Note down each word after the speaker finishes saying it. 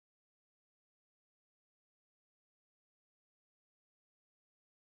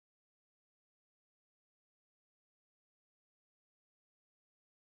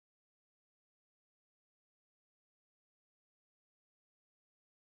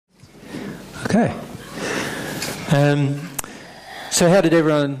Okay. So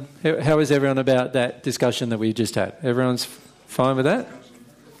how is everyone about that discussion that we just had? Everyone's fine with that?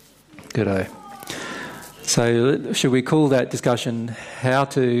 Good-o. So should we call that discussion How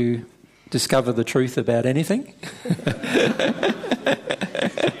to Discover the Truth About Anything?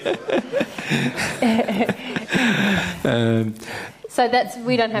 So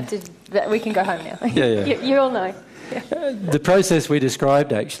we don't have to, we can go home now. Yeah. You all know. Yeah. The process we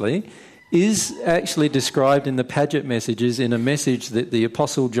described is actually described in the Paget messages in a message that the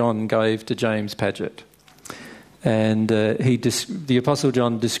Apostle John gave to James Paget. And the Apostle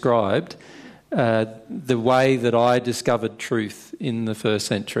John described the way that I discovered truth in the first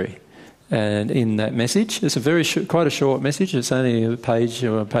century. And in that message, it's quite a short message. It's only a page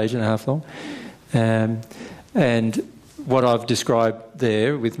or a page and a half long. And what I've described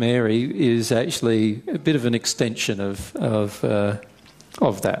there with Mary is actually a bit of an extension of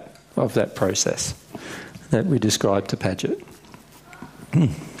that process that we described to Paget.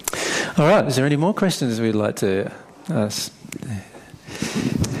 All right, is there any more questions we'd like to ask?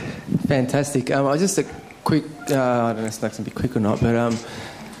 Fantastic. Just a quick, I don't know if it's going to be quick or not, but I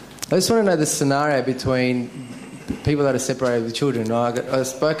just want to know the scenario between people that are separated with children. I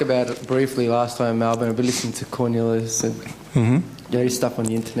spoke about it briefly last time in Melbourne. I've been listening to Cornelius and his stuff on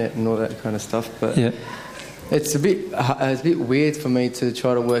the internet and all that kind of stuff, but yeah. It's a bit weird for me to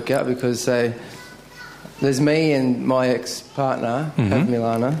try to work out because, say, there's me and my ex-partner, have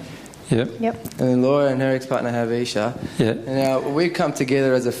Milana. Yep. And then Laura and her ex-partner have Isha. Yeah. And now we come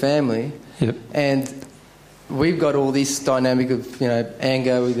together as a family. Yep. And we've got all this dynamic of,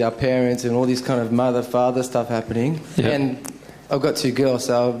 anger with our parents and all this kind of mother-father stuff happening. Yep. And I've got 2 girls,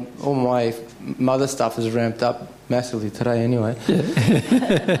 so all my mother stuff is ramped up massively today anyway.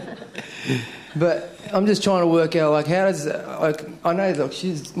 Yeah. But I'm just trying to work out, how does... I know,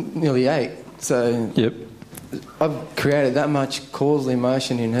 she's nearly 8, so... Yep. I've created that much causal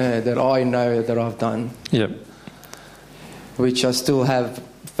emotion in her that I know that I've done. Yep. Which I still have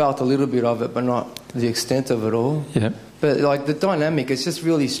felt a little bit of it, but not the extent of it all. Yep. But, the dynamic, it's just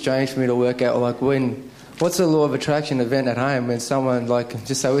really strange for me to work out, what's the law of attraction event at home when someone,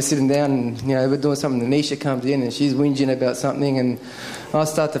 just say we're sitting down and, we're doing something, and Nisha comes in and she's whinging about something and I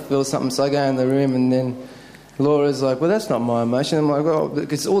start to feel something, so I go in the room and then Laura's like, well, that's not my emotion. I'm like, oh,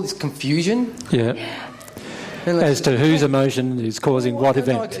 it's all this confusion. Yeah. As to whose emotion is causing what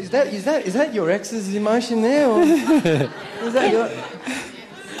event. Is that your ex's emotion there? Or is that your...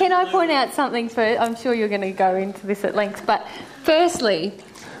 Can I point out something first? I'm sure you're going to go into this at length, but firstly,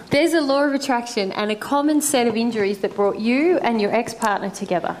 there's a law of attraction and a common set of injuries that brought you and your ex-partner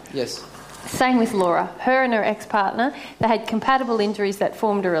together. Yes. Same with Laura. Her and her ex-partner, they had compatible injuries that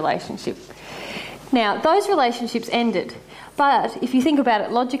formed a relationship. Now, those relationships ended, but if you think about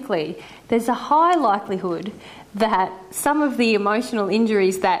it logically, there's a high likelihood that some of the emotional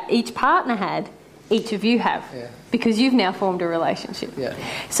injuries that each partner had, each of you have, because you've now formed a relationship. Yeah.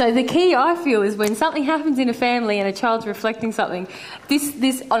 So the key, I feel, is when something happens in a family and a child's reflecting something,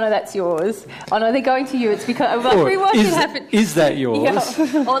 this, oh no, that's yours. Oh no, they're going to you. It's because is that yours?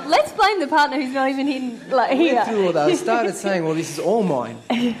 Yeah. Or let's blame the partner who's not even here. Went through all that. I started saying, well, this is all mine.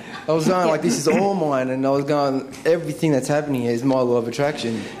 I was going this is all mine, and I was going, everything that's happening here is my law of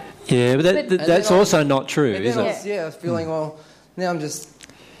attraction. Yeah, but that's also not true, is it? I was feeling, well, now I'm just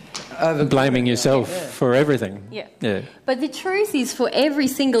blaming yourself for everything. Yeah. But the truth is, for every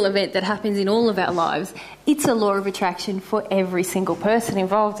single event that happens in all of our lives, it's a law of attraction for every single person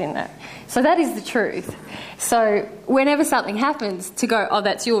involved in that. So that is the truth. So whenever something happens, to go, oh,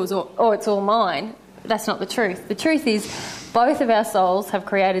 that's yours, or it's all mine, that's not the truth. The truth is, both of our souls have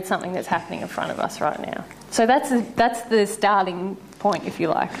created something that's happening in front of us right now. So that's the starting point, if you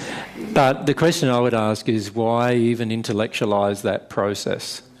like. But the question I would ask is, why even intellectualise that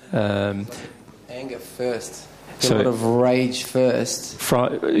process? Anger first. A lot of rage first.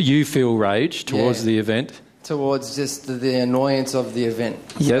 You feel rage towards the event? Towards just the annoyance of the event.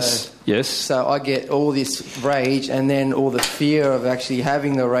 Yes. So I get all this rage and then all the fear of actually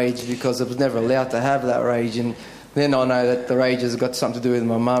having the rage because I was never allowed to have that rage, and then I know that the rage has got something to do with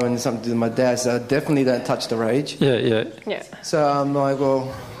my mum and something to do with my dad, so I definitely don't touch the rage. Yeah. So I'm like,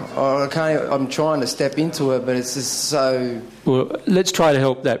 well, I'm trying to step into it, but it's just so... Well, let's try to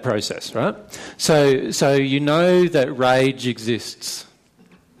help that process, right? So you know that rage exists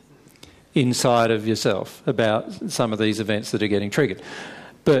inside of yourself about some of these events that are getting triggered.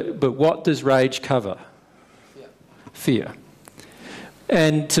 But what does rage cover? Fear.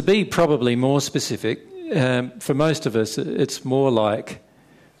 And to be probably more specific, for most of us, it's more like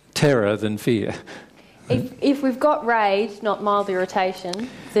terror than fear. If we've got rage, not mild irritation,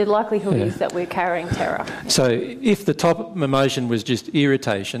 the likelihood is that we're carrying terror. So if the top emotion was just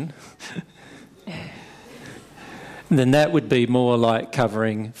irritation, then that would be more like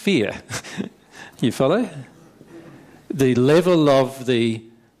covering fear. You follow? The level of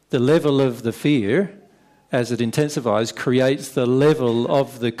the fear, as it intensifies, creates the level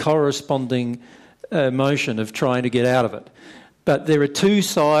of the corresponding emotion of trying to get out of it. But there are two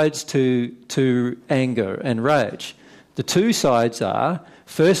sides to anger and rage. The two sides are,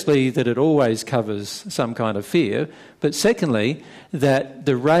 firstly, that it always covers some kind of fear, but secondly, that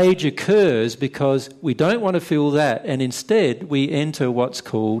the rage occurs because we don't want to feel that, and instead we enter what's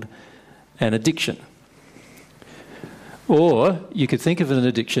called an addiction. Or you could think of an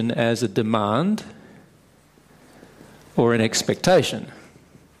addiction as a demand or an expectation.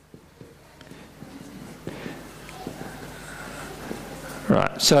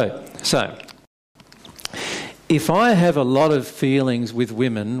 Right, so if I have a lot of feelings with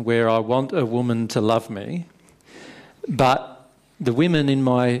women where I want a woman to love me, but the women in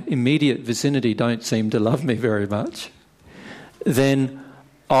my immediate vicinity don't seem to love me very much, then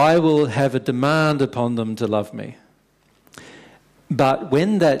I will have a demand upon them to love me. But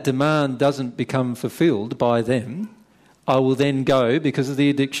when that demand doesn't become fulfilled by them, I will then go, because the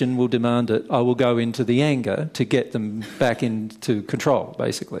addiction will demand it, I will go into the anger to get them back into control,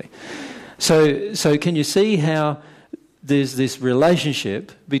 basically. So can you see how there's this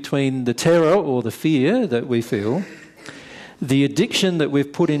relationship between the terror or the fear that we feel, the addiction that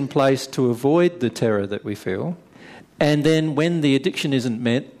we've put in place to avoid the terror that we feel, and then when the addiction isn't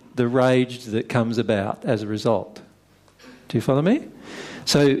met, the rage that comes about as a result. Do you follow me?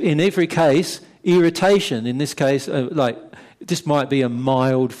 So in every case, irritation, in this case, this might be a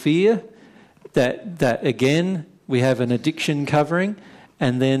mild fear that again, we have an addiction covering,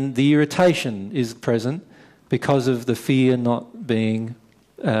 and then the irritation is present because of the fear not being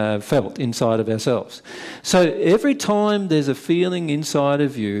felt inside of ourselves. So every time there's a feeling inside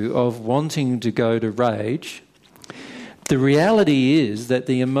of you of wanting to go to rage, the reality is that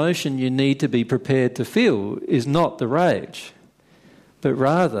the emotion you need to be prepared to feel is not the rage, but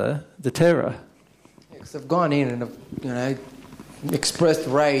rather the terror. Because I've gone in and I've, expressed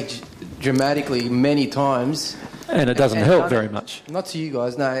rage dramatically many times. And it doesn't help very much. Not to you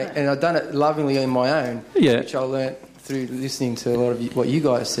guys, no. And I've done it lovingly on my own, which I learnt through listening to a lot of what you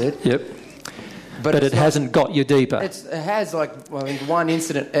guys said. Yep. But it hasn't got you deeper. It has, one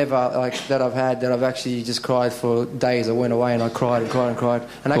incident ever that I've had that I've actually just cried for days. I went away and I cried and cried and cried,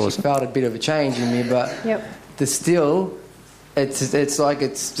 and actually felt a bit of a change in me. But there's still, it's like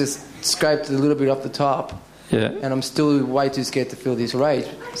it's just scraped a little bit off the top. Yeah. And I'm still way too scared to feel this rage.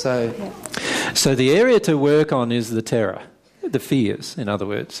 So the area to work on is the terror, the fears, in other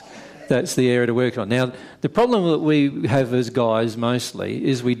words. That's the area to work on. Now, the problem that we have as guys mostly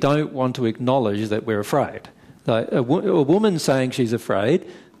is we don't want to acknowledge that we're afraid. Like a woman saying she's afraid,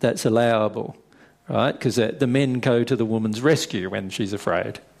 that's allowable, right? Because the men go to the woman's rescue when she's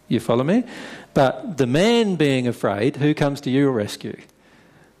afraid. You follow me? But the man being afraid, who comes to your rescue?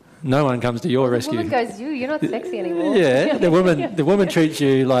 No one comes to your rescue. The woman goes, you're not sexy anymore. Yeah, the woman treats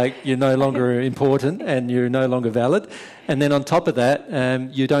you like you're no longer important and you're no longer valid. And then on top of that,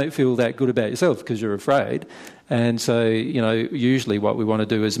 you don't feel that good about yourself because you're afraid. And so, usually what we want to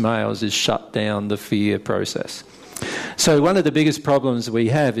do as males is shut down the fear process. So one of the biggest problems we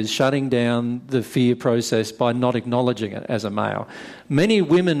have is shutting down the fear process by not acknowledging it as a male. Many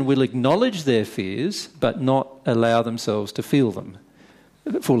women will acknowledge their fears but not allow themselves to feel them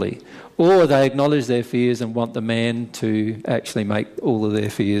fully, or they acknowledge their fears and want the man to actually make all of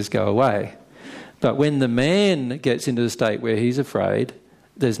their fears go away. But when the man gets into the state where he's afraid,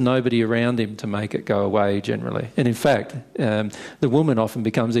 there's nobody around him to make it go away generally. And in fact, the woman often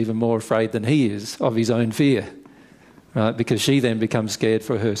becomes even more afraid than he is of his own fear, right? Because she then becomes scared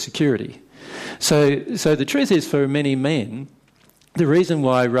for her security. So the truth is, for many men, the reason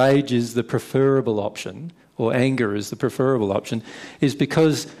why rage is the preferable option, or anger is the preferable option, is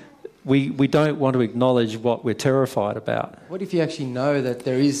because we don't want to acknowledge what we're terrified about. What if you actually know that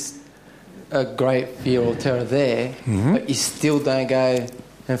there is a great fear or terror there, but you still don't go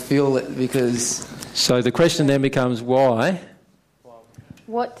and feel it because... So the question then becomes, why?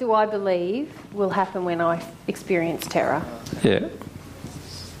 What do I believe will happen when I experience terror? Yeah.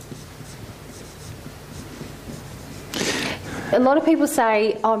 A lot of people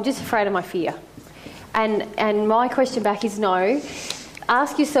say, I'm just afraid of my fear. And my question back is no.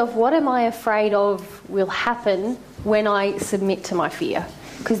 Ask yourself, what am I afraid of will happen when I submit to my fear?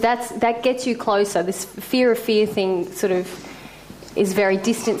 Because that gets you closer. This fear of fear thing sort of is very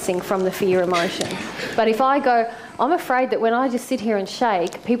distancing from the fear emotion. But if I go, I'm afraid that when I just sit here and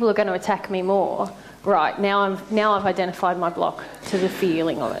shake, people are going to attack me more. Right, now I've identified my block to the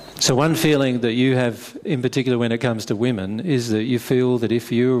feeling of it. So one feeling that you have in particular when it comes to women is that you feel that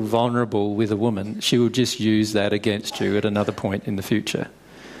if you're vulnerable with a woman, she will just use that against you at another point in the future.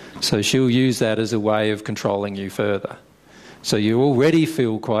 So she'll use that as a way of controlling you further. So you already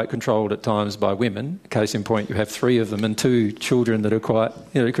feel quite controlled at times by women. Case in point, you have 3 of them and 2 children that are quite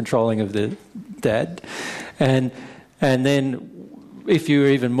controlling of their dad. And then if you're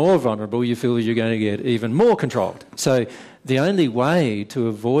even more vulnerable, you feel you're going to get even more controlled. So the only way to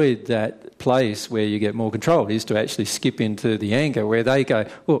avoid that place where you get more controlled is to actually skip into the anger where they go,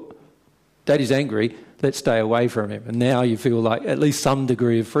 well, Daddy's angry, let's stay away from him. And now you feel like at least some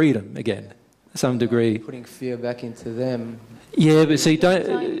degree of freedom again, some degree. Putting fear back into them. Yeah, but see,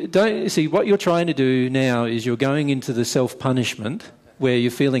 don't see what you're trying to do now is you're going into the self-punishment where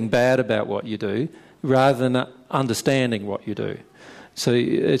you're feeling bad about what you do rather than understanding what you do. So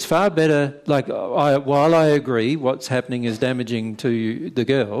it's far better, while I agree what's happening is damaging to the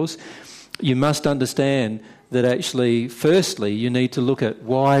girls, you must understand that actually, firstly, you need to look at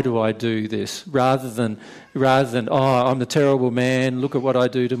why do I do this rather than I'm the terrible man, look at what I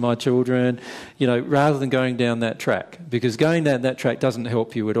do to my children, rather than going down that track. Because going down that track doesn't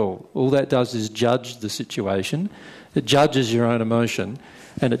help you at all. All that does is judge the situation, it judges your own emotion,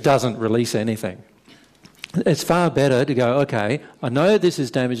 and it doesn't release anything. It's far better to go, okay, I know this is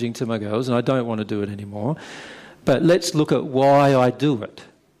damaging to my girls and I don't want to do it anymore, but let's look at why I do it.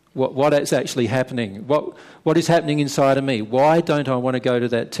 What is actually happening? What is happening inside of me? Why don't I want to go to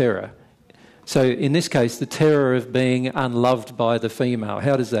that terror? So in this case, the terror of being unloved by the female,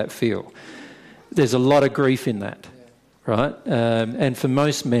 how does that feel? There's a lot of grief in that, right? And for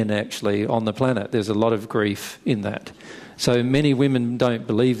most men actually on the planet, there's a lot of grief in that. So many women don't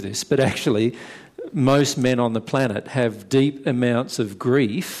believe this, but actually most men on the planet have deep amounts of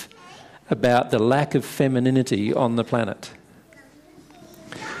grief about the lack of femininity on the planet.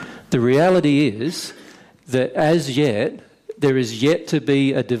 The reality is that as yet, there is yet to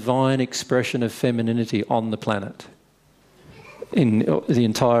be a divine expression of femininity on the planet in the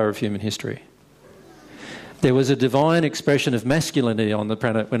entire of human history. There was a divine expression of masculinity on the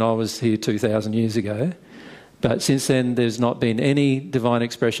planet when I was here 2,000 years ago, but since then there's not been any divine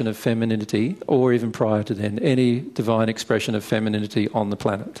expression of femininity, or even prior to then, any divine expression of femininity on the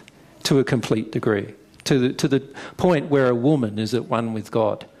planet to a complete degree, to the point where a woman is at one with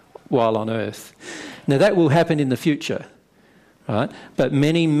God while on earth. Now that will happen in the future, right? But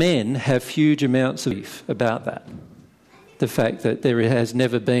many men have huge amounts of grief about that. The fact that there has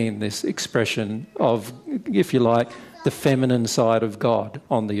never been this expression of, if you like, the feminine side of God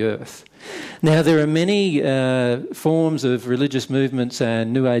on the earth. Now there are many forms of religious movements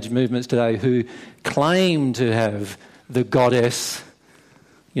and New Age movements today who claim to have the goddess,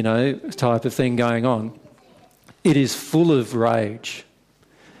 type of thing going on. It is full of rage.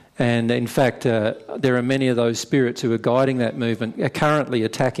 And in fact, there are many of those spirits who are guiding that movement are currently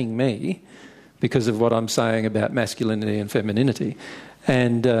attacking me because of what I'm saying about masculinity and femininity.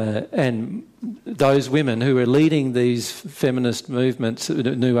 And those women who are leading these feminist movements,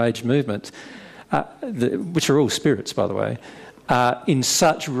 New Age movements, which are all spirits, by the way, are in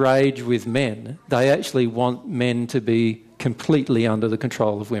such rage with men, they actually want men to be completely under the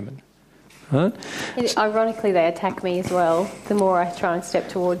control of women. Right? Ironically, they attack me as well, the more I try and step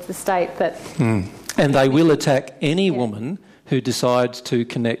towards the state that... And they will attack any woman who decides to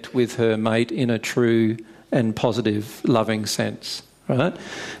connect with her mate in a true and positive, loving sense. Right?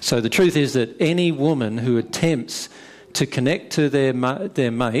 So the truth is that any woman who attempts to connect to their mate,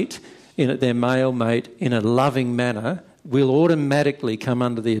 their male mate, in a loving manner will automatically come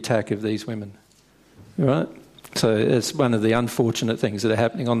under the attack of these women. Right? So it's one of the unfortunate things that are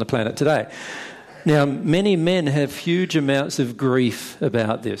happening on the planet today. Now, many men have huge amounts of grief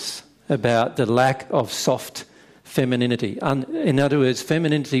about this, about the lack of soft femininity. In other words,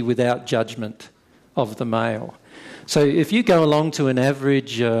 femininity without judgment of the male. So if you go along to an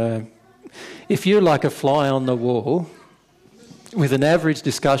average, if you're like a fly on the wall with an average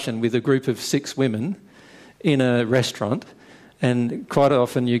discussion with a group of 6 women in a restaurant, and quite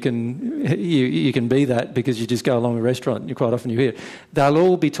often you can be that because you just go along a restaurant and quite often you hear, they'll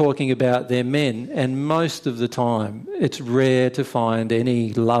all be talking about their men, and most of the time it's rare to find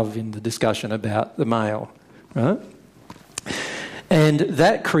any love in the discussion about the male, right? And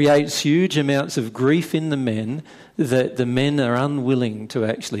that creates huge amounts of grief in the men that the men are unwilling to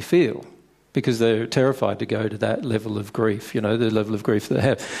actually feel. because they're terrified to go to that level of grief, the level of grief they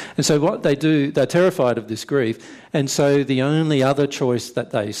have. And so what they do, they're terrified of this grief, and so the only other choice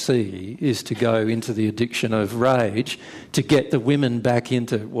that they see is to go into the addiction of rage to get the women back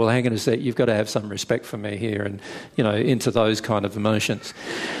into, well, hang on a sec, you've got to have some respect for me here, and, into those kind of emotions.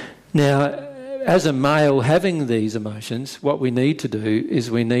 Now, as a male having these emotions, what we need to do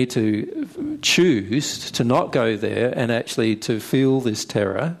is we need to choose to not go there and actually to feel this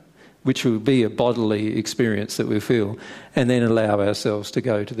terror, which will be a bodily experience that we feel, and then allow ourselves to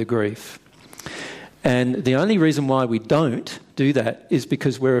go to the grief. And the only reason why we don't do that is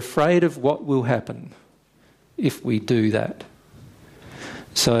because we're afraid of what will happen if we do that.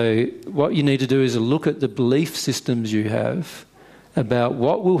 So what you need to do is look at the belief systems you have about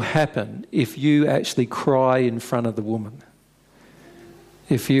what will happen if you actually cry in front of the woman,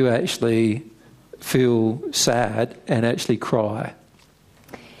 if you actually feel sad and actually cry.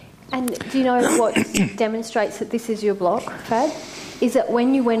 And do you know what demonstrates that this is your block, Fad? Is that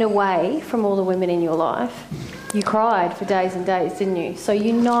when you went away from all the women in your life, you cried for days and days, didn't you? So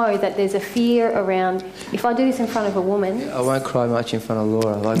you know that there's a fear around, if I do this in front of a woman... I won't cry much in front of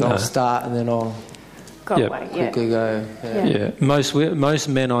Laura. I'll start and then I'll quickly go. Yeah. Most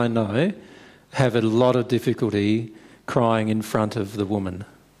men I know have a lot of difficulty crying in front of the woman,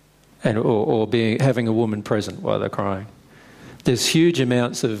 or having a woman present while they're crying. There's huge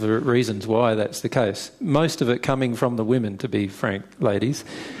amounts of reasons why that's the case. Most of it coming from the women, to be frank, ladies.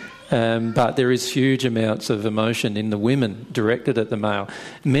 But there is huge amounts of emotion in the women directed at the male.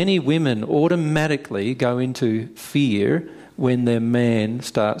 Many women automatically go into fear when their man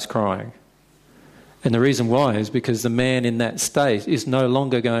starts crying. And the reason why is because the man in that state is no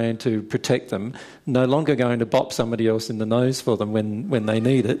longer going to protect them, no longer going to bop somebody else in the nose for them when they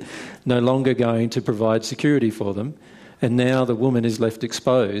need it, no longer going to provide security for them. And now the woman is left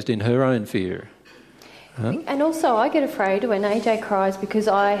exposed in her own fear. Huh? And also I get afraid when AJ cries because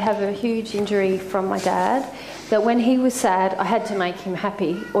I have a huge injury from my dad, that when he was sad I had to make him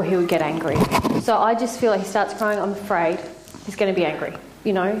happy or he would get angry. So I just feel like he starts crying, I'm afraid he's going to be angry,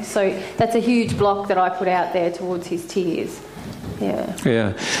 So that's a huge block that I put out there towards his tears.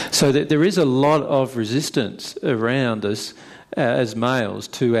 Yeah. So there is a lot of resistance around us as males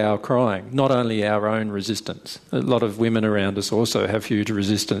to our crying, not only our own resistance. A lot of women around us also have huge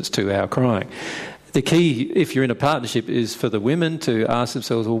resistance to our crying. The key, if you're in a partnership, is for the women to ask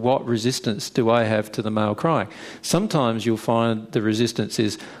themselves, well, what resistance do I have to the male crying? Sometimes you'll find the resistance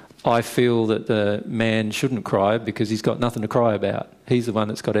is, I feel that the man shouldn't cry because he's got nothing to cry about. He's the one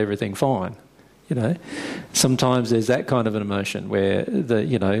that's got everything fine. Sometimes there's that kind of an emotion where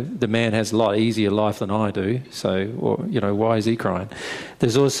the man has a lot easier life than I do, so why is he crying?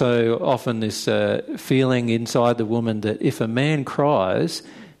 There's also often this feeling inside the woman that if a man cries,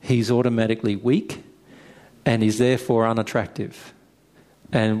 he's automatically weak and is therefore unattractive.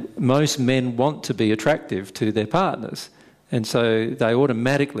 And most men want to be attractive to their partners. And so they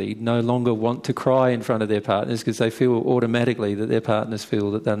automatically no longer want to cry in front of their partners because they feel automatically that their partners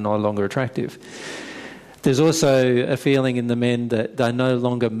feel that they're no longer attractive. There's also a feeling in the men that they're no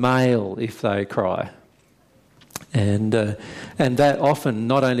longer male if they cry. And that often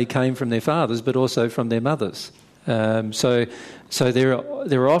not only came from their fathers but also from their mothers. So there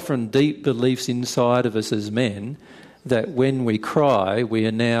are often deep beliefs inside of us as men that when we cry we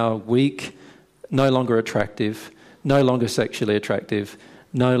are now weak, no longer attractive, no longer sexually attractive,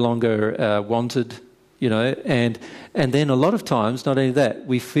 no longer wanted, and then a lot of times, not only that,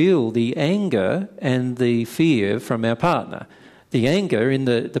 we feel the anger and the fear from our partner. The anger in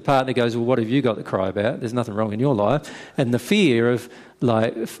the partner goes, well, what have you got to cry about? There's nothing wrong in your life. And the fear of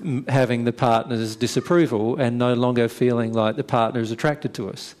having the partner's disapproval and no longer feeling like the partner is attracted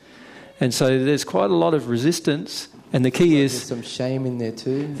to us. And so there's quite a lot of resistance. And the key is... There's some shame in there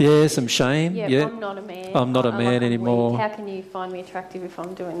too. Yeah, some shame. Yeah, I'm not a man. I'm not a man anymore. How can you find me attractive if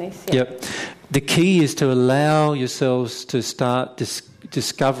I'm doing this? Yep. The key is to allow yourselves to start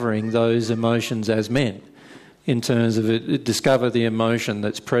discovering those emotions as men, in terms of discover the emotion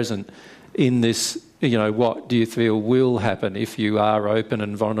that's present in this, what do you feel will happen if you are open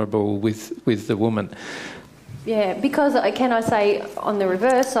and vulnerable with the woman. Yeah, because can I say on the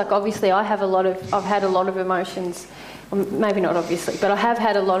reverse, obviously I've had a lot of emotions, maybe not obviously, but I have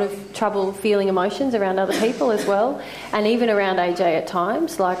had a lot of trouble feeling emotions around other people as well, and even around AJ at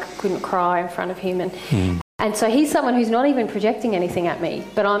times, couldn't cry in front of him, and so he's someone who's not even projecting anything at me,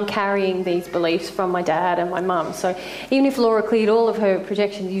 but I'm carrying these beliefs from my dad and my mum. So even if Laura cleared all of her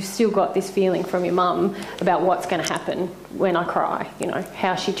projections, you've still got this feeling from your mum about what's going to happen when I cry,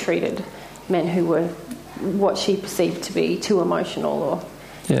 how she treated men who were what she perceived to be too emotional or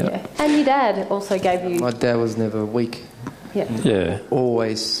Yeah. And your dad also gave you... My dad was never weak. Yeah.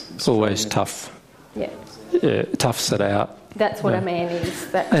 Always tough. Yeah. Yeah, toughs it out. That's what a man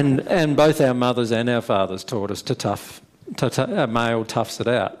is. And both our mothers and our fathers taught us a male toughs it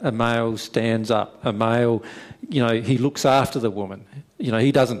out. A male stands up. A male, he looks after the woman.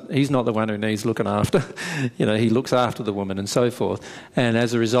 He's not the one who needs looking after. He looks after the woman and so forth. And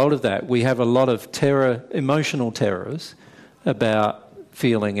as a result of that, we have a lot of emotional terrors about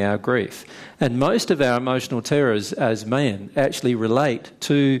feeling our grief. And most of our emotional terrors as men actually relate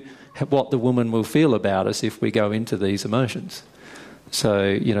to what the woman will feel about us if we go into these emotions.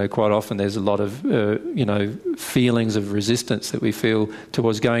 So, quite often there's a lot of, feelings of resistance that we feel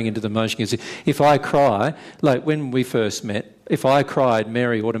towards going into the emotion. Because if I cry, like when we first met, if I cried,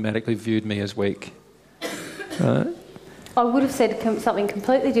 Mary automatically viewed me as weak. I would have said something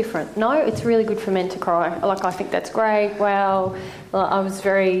completely different. No, it's really good for men to cry. Like, I think that's great. Wow. I was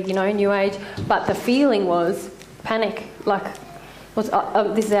very, new age. But the feeling was panic. Like,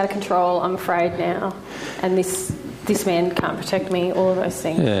 this is out of control. I'm afraid now. And this man can't protect me, all of those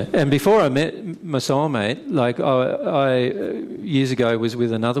things. Yeah, and before I met my soulmate, like I years ago was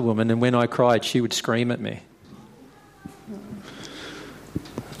with another woman, and when I cried, she would scream at me.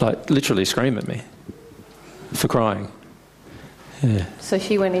 Like, literally scream at me for crying. Yeah. So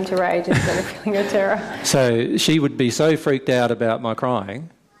she went into rage instead of feeling her terror. So she would be so freaked out about my crying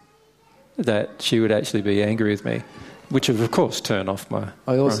that she would actually be angry with me, which would, of course, turn off my...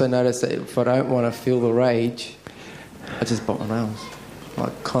 I also noticed that if I don't want to feel the rage, I just bite my nails.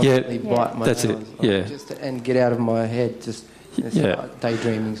 Like, constantly bite my nails. That's it, and get out of my head, like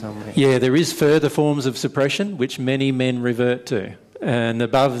daydreaming somewhere. Yeah, there is further forms of suppression which many men revert to. And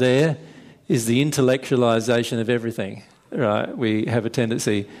above there is the intellectualisation of everything. Right, we have a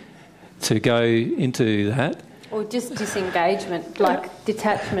tendency to go into that. Or just disengagement, like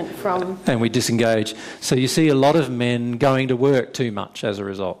detachment from... And we disengage. So you see a lot of men going to work too much as a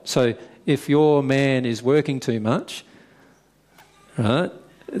result. So if your man is working too much, right,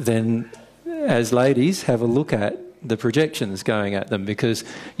 then as ladies, have a look at the projections going at them, because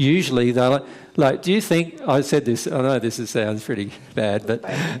usually they're like, do you think... I said this, I know this sounds pretty bad, but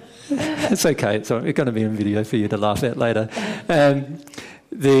it's okay. It's going to be on video for you to laugh at later. I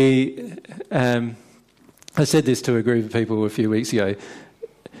said this to a group of people a few weeks ago.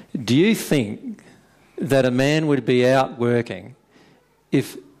 Do you think that a man would be out working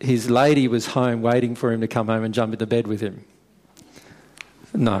if his lady was home waiting for him to come home and jump into bed with him?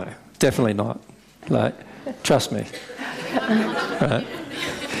 No, definitely not. Like, trust me. Right.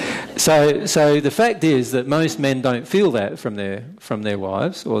 So the fact is that most men don't feel that from their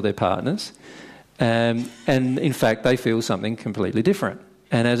wives or their partners, and in fact they feel something completely different.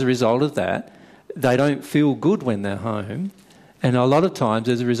 And as a result of that, they don't feel good when they're home, and a lot of times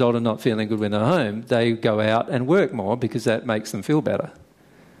as a result of not feeling good when they're home, they go out and work more because that makes them feel better.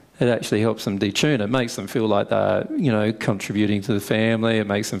 It actually helps them detune. It makes them feel like they're, contributing to the family. It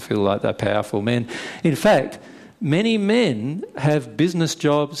makes them feel like they're powerful men. In fact, many men have business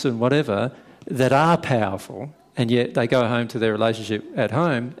jobs and whatever that are powerful, and yet they go home to their relationship at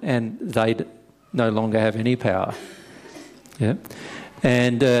home and they no longer have any power. Yeah,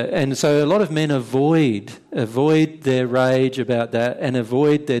 and so a lot of men avoid their rage about that and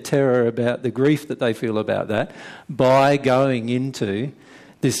avoid their terror about the grief that they feel about that by going into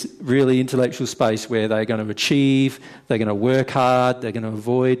this really intellectual space where they're going to achieve, they're going to work hard, they're going to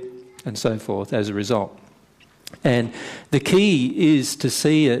avoid, and so forth as a result. And the key is to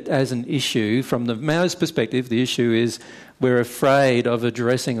see it as an issue. From the male's perspective, the issue is we're afraid of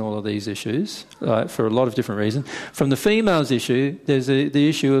addressing all of these issues, for a lot of different reasons. From the female's issue, there's the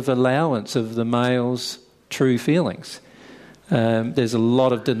issue of allowance of the male's true feelings. There's a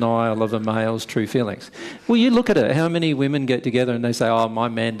lot of denial of a male's true feelings. Well, you look at it, how many women get together and they say, oh, my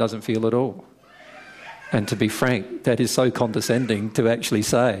man doesn't feel at all. And to be frank, that is so condescending to actually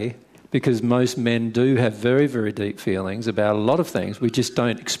say, because most men do have very, very deep feelings about a lot of things. We just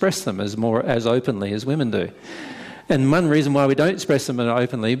don't express them as openly as women do. And one reason why we don't express them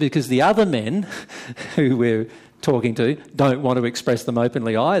openly, because the other men who we're talking to don't want to express them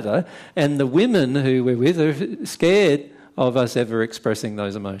openly either, and the women who we're with are scared of us ever expressing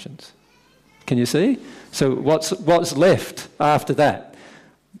those emotions. Can you see? So what's left after that?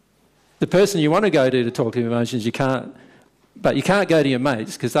 The person you want to go to talk to emotions, you can't. But you can't go to your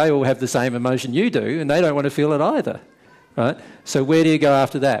mates because they all have the same emotion you do and they don't want to feel it either, right? So where do you go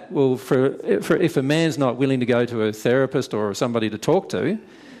after that? Well, if a man's not willing to go to a therapist or somebody to talk to,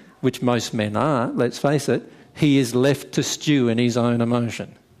 which most men aren't, let's face it, he is left to stew in his own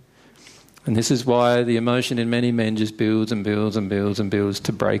emotion. And this is why the emotion in many men just builds and builds and builds and builds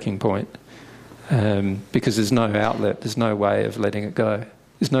to breaking point. Because there's no outlet, there's no way of letting it go.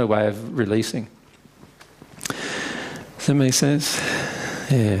 There's no way of releasing. Does that make sense?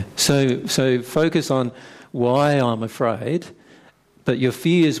 Yeah. So focus on why I'm afraid, but your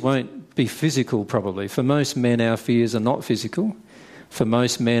fears won't be physical probably. For most men, our fears are not physical. For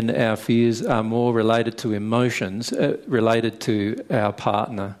most men, our fears are more related to emotions, related to our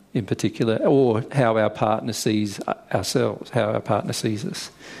partner in particular, or how our partner sees ourselves, how our partner sees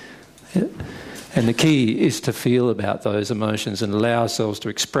us. Yeah. And the key is to feel about those emotions and allow ourselves to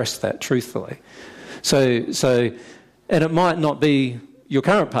express that truthfully. So, and it might not be your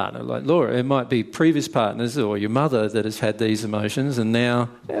current partner, like Laura. It might be previous partners or your mother that has had these emotions, and now.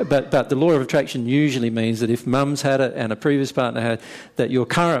 But the law of attraction usually means that if mum's had it and a previous partner had, that your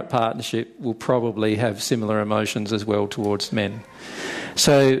current partnership will probably have similar emotions as well towards men.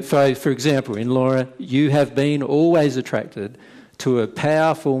 So, for example, in Laura, you have been always attracted to a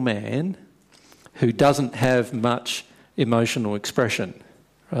powerful man who doesn't have much emotional expression,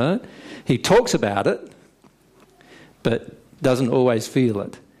 right? He talks about it, but doesn't always feel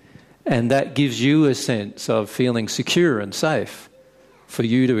it. And that gives you a sense of feeling secure and safe for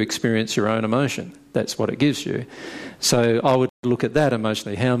you to experience your own emotion. That's what it gives you. So I would look at that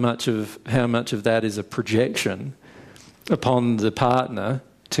emotionally. How much of that is a projection upon the partner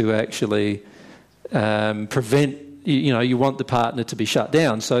to actually prevent, you want the partner to be shut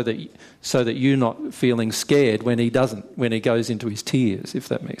down so that you're not feeling scared when he goes into his tears, if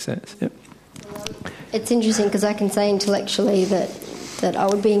that makes sense. Yep. It's interesting because I can say intellectually that I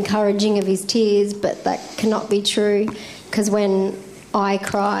would be encouraging of his tears, but that cannot be true because when I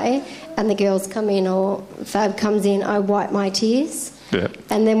cry and the girls come in or Fab comes in, I wipe my tears. Yeah.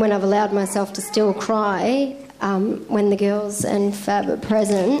 And then when I've allowed myself to still cry, when the girls and Fab are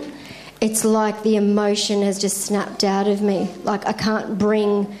present, it's like the emotion has just snapped out of me. Like I can't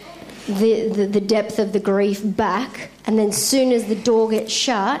bring the depth of the grief back, and then as soon as the door gets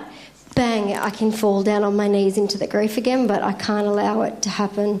shut, bang, I can fall down on my knees into the grief again, but I can't allow it to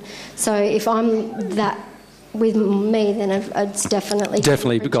happen. So if I'm that with me, then it's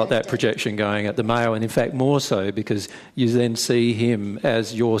definitely got that projection going at the male, and in fact more so because you then see him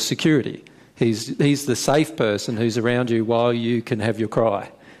as your security. He's the safe person who's around you while you can have your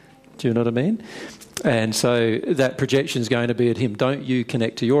cry. Do you know what I mean? And so that projection is going to be at him. Don't you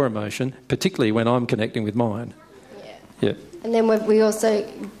connect to your emotion, particularly when I'm connecting with mine. Yeah. And then we also,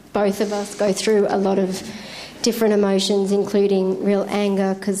 both of us, go through a lot of different emotions, including real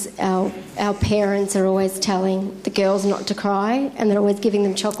anger, because our parents are always telling the girls not to cry, and they're always giving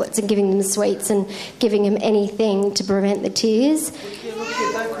them chocolates and giving them sweets and giving them anything to prevent the tears.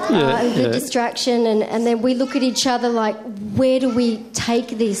 The distraction, and then we look at each other like, where do we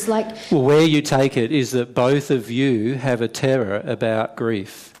take this? Well, where you take it is that both of you have a terror about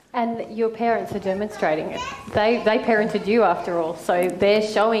grief. And your parents are demonstrating it. They parented you after all, so they're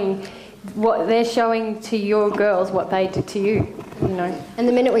showing to your girls what they did to you, And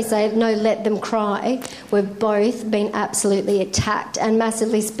the minute we say, no, let them cry, we've both been absolutely attacked and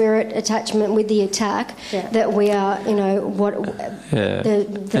massively spirit attachment with the attack that we are, and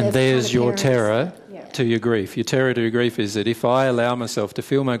there's your terror to your grief. Your terror to your grief is that if I allow myself to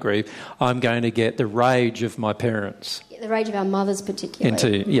feel my grief, I'm going to get the rage of my parents. The rage of our mothers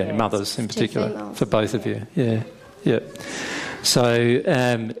particularly. Mothers in particular, for both of you. Yeah. So,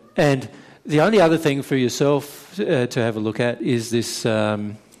 and the only other thing for yourself to have a look at is this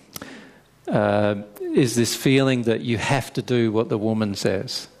feeling that you have to do what the woman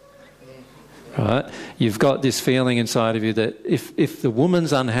says. Right? You've got this feeling inside of you that if the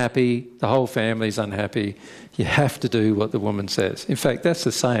woman's unhappy, the whole family's unhappy. You have to do what the woman says. In fact, that's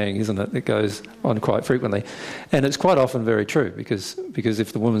a saying, isn't it? That goes on quite frequently. And it's quite often very true because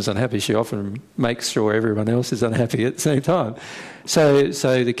if the woman's unhappy, she often makes sure everyone else is unhappy at the same time. So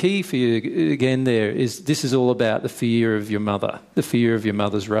the key for you, again, there is this is all about the fear of your mother, the fear of your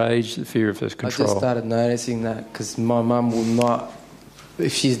mother's rage, the fear of her control. I just started noticing that because my mum will not...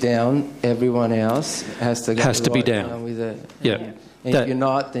 If she's down, everyone else has to be down with her. Yeah. And if you're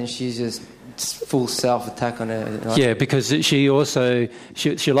not, then she's just full self-attack on her. Yeah, because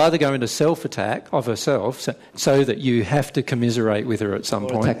she'll either go into self-attack of herself so that you have to commiserate with her at some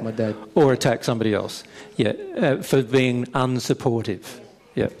point. Or attack my dad. Or attack somebody else. Yeah, for being unsupportive.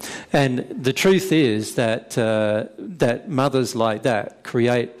 Yeah. And the truth is that that mothers like that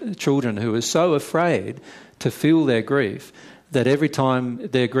create children who are so afraid to feel their grief that every time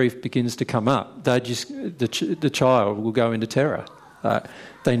their grief begins to come up, the child will go into terror.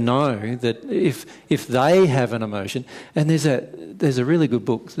 They know that if they have an emotion, and there's a really good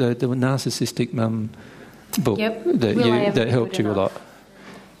book, the Narcissistic Mum book, that helped you a lot.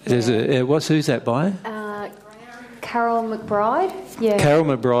 There's who's that by? Carol McBride. Yeah. Carol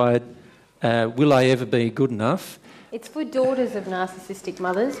McBride. Will I Ever Be Good Enough? It's for daughters of narcissistic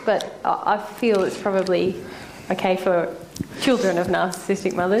mothers, but I feel it's probably okay for children of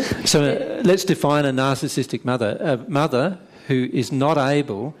narcissistic mothers. So let's define a narcissistic mother. A mother who is not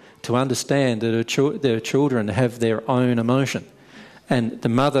able to understand that their children have their own emotion, and the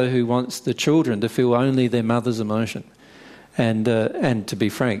mother who wants the children to feel only their mother's emotion. And to be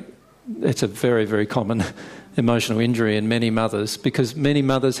frank, it's a very, very common emotional injury in many mothers, because many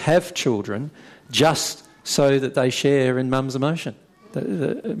mothers have children just so that they share in mum's emotion.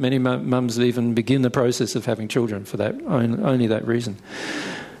 Many mums even begin the process of having children for that only that reason.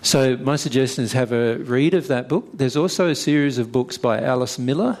 So my suggestion is have a read of that book. There's also a series of books by Alice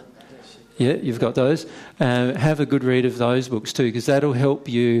Miller. Yeah, you've got those. Have a good read of those books too, because that'll help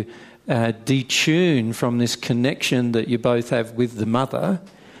you detune from this connection that you both have with the mother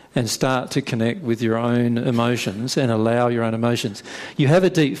and start to connect with your own emotions and allow your own emotions. You have a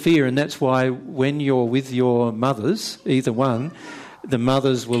deep fear, and that's why when you're with your mothers, either one, the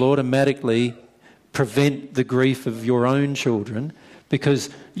mothers will automatically prevent the grief of your own children, because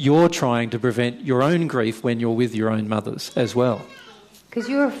you're trying to prevent your own grief when you're with your own mothers as well. Because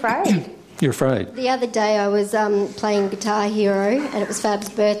you're afraid. You're afraid. The other day I was playing Guitar Hero, and it was Fab's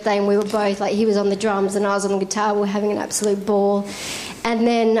birthday, and we were both, he was on the drums and I was on the guitar. We were having an absolute ball. And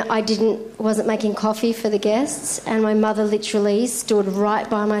then I wasn't making coffee for the guests, and my mother literally stood right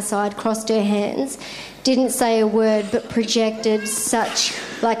by my side, crossed her hands, didn't say a word, but projected such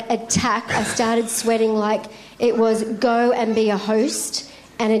attack. I started sweating like it was go and be a host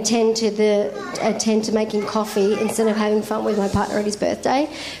and attend to making coffee instead of having fun with my partner at his birthday.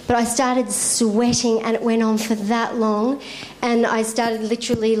 But I started sweating, and it went on for that long, and I started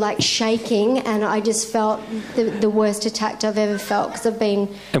literally shaking, and I just felt the worst attacked I've ever felt, because I've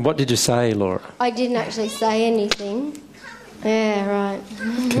been... And what did you say, Laura? I didn't actually say anything. Yeah, right.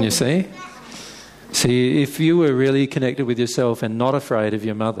 Can you see? See, if you were really connected with yourself and not afraid of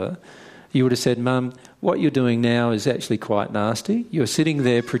your mother, you would have said, Mum, what you're doing now is actually quite nasty. You're sitting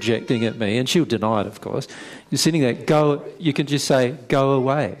there projecting at me, and she'll deny it, of course. You're sitting there, you can just say, go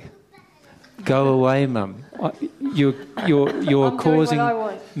away. Go away, Mum. You're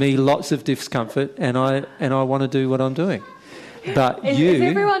causing me lots of discomfort, and I want to do what I'm doing. But is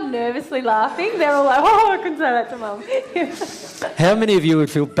everyone nervously laughing? They're all like, I couldn't say that to Mum. How many of you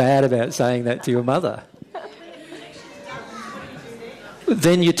would feel bad about saying that to your mother?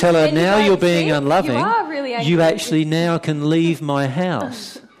 Then you tell her, now you're being unloving. You are really angry. You actually now can leave my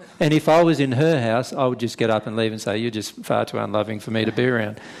house. And if I was in her house, I would just get up and leave and say, you're just far too unloving for me to be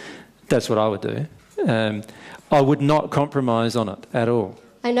around. That's what I would do. I would not compromise on it at all.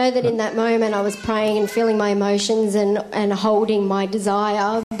 I know that in that moment I was praying and feeling my emotions and holding my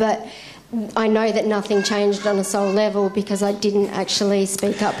desire, but I know that nothing changed on a soul level because I didn't actually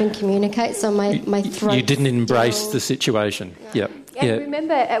speak up and communicate, so my throat... You didn't embrace the situation. Yeah. Yep. And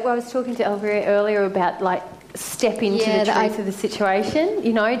remember, I was talking to Elvira earlier about step into the truth of the situation.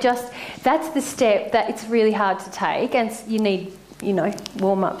 That's the step that it's really hard to take, and you need,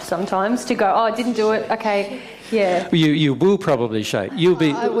 warm up sometimes to go, I didn't do it, okay, yeah. You will probably shake. You'll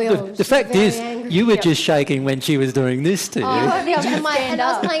be. I will. The fact is, you were just shaking when she was doing this to you. And I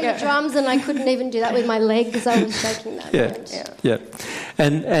was playing the drums, and I couldn't even do that with my leg because I was shaking that much. Yeah.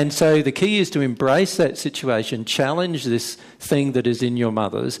 And so the key is to embrace that situation, challenge this thing that is in your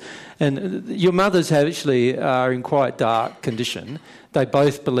mothers. And your mothers actually are in quite dark condition. They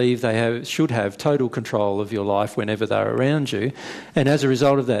both believe they should have total control of your life whenever they're around you. And as a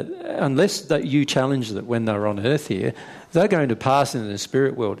result of that, unless that you challenge them when they're on earth here, they're going to pass into the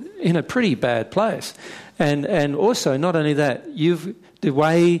spirit world in a pretty bad place. And also, not only that,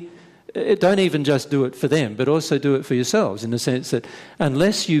 don't even just do it for them, but also do it for yourselves, in the sense that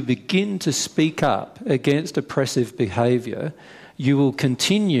unless you begin to speak up against oppressive behaviour, you will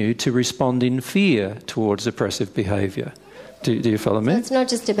continue to respond in fear towards oppressive behaviour. Do you follow me? So it's not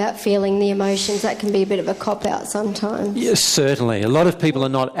just about feeling the emotions. That can be a bit of a cop-out sometimes. Yes, certainly. A lot of people are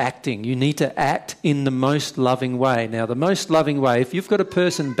not acting. You need to act in the most loving way. Now, the most loving way, if you've got a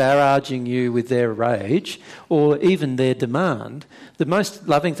person barraging you with their rage or even their demand, the most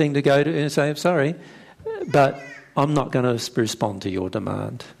loving thing to go to and say, I'm sorry, but I'm not going to respond to your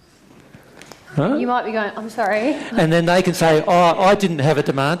demand. Right? You might be going, I'm sorry. And then they can say, I didn't have a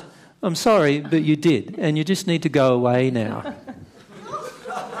demand. I'm sorry, but you did, and you just need to go away now.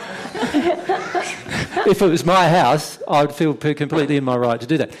 If it was my house, I would feel completely in my right to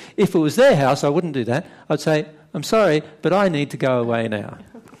do that. If it was their house, I wouldn't do that. I'd say, I'm sorry, but I need to go away now.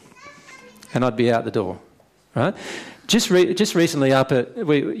 And I'd be out the door, right? Just recently up at...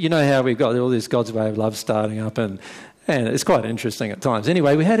 you know how we've got all this God's Way of Love starting up, and it's quite interesting at times.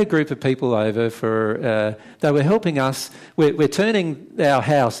 Anyway, we had a group of people over for... they were helping us... We're turning our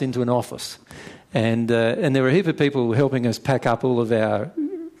house into an office. And there were a heap of people helping us pack up all of our...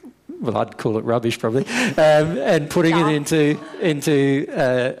 Well, I'd call it rubbish probably, and putting it into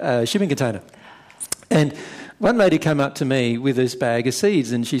a shipping container. And one lady came up to me with this bag of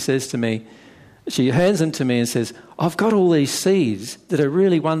seeds, and she says to me... She hands them to me and says, I've got all these seeds that are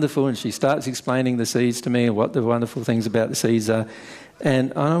really wonderful, and she starts explaining the seeds to me and what the wonderful things about the seeds are.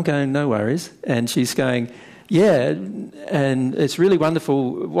 And I'm going, no worries. And she's going, yeah, and it's really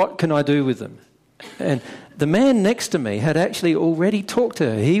wonderful. What can I do with them? And the man next to me had actually already talked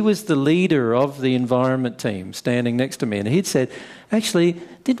to her. He was the leader of the environment team standing next to me, and he'd said, actually,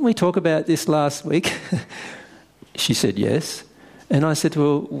 didn't we talk about this last week? She said, yes. And I said to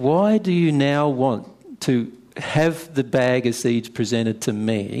her, why do you now want to have the bag of seeds presented to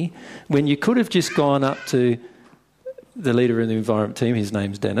me when you could have just gone up to the leader of the environment team, his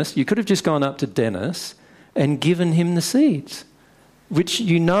name's Dennis, you could have just gone up to Dennis and given him the seeds, which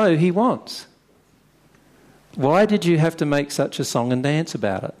you know he wants. Why did you have to make such a song and dance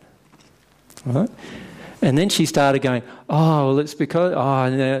about it? Right? And then she started going, oh, well, it's because... Oh,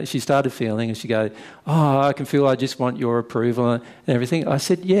 and she started feeling, and she goes, oh, I can feel I just want your approval and everything. I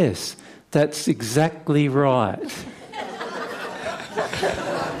said, yes, that's exactly right.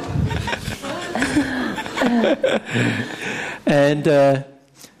 And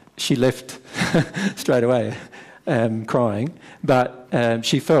she left straight away, crying, but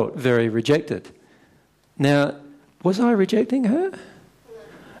she felt very rejected. Now, was I rejecting her?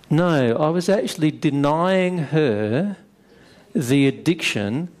 No, I was actually denying her the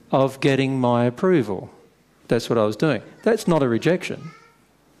addiction of getting my approval. That's what I was doing. That's not a rejection.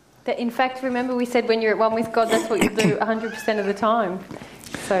 In fact, remember we said when you're at one with God, that's what you do 100% of the time.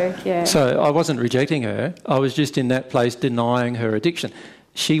 So, yeah. So I wasn't rejecting her. I was just in that place denying her addiction.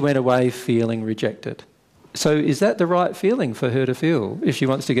 She went away feeling rejected. So is that the right feeling for her to feel if she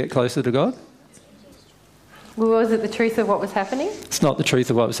wants to get closer to God? Well, was it the truth of what was happening? It's not the truth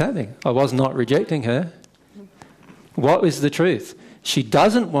of what was happening. I was not rejecting her. What is the truth? She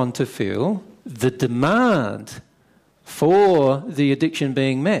doesn't want to feel the demand for the addiction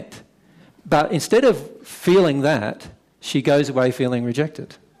being met. But instead of feeling that, she goes away feeling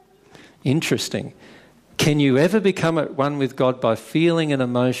rejected. Interesting. Can you ever become at one with God by feeling an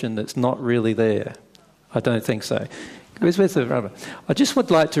emotion that's not really there? I don't think so. Where's the rubber? I just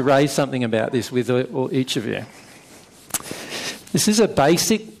would like to raise something about this with each of you. This is a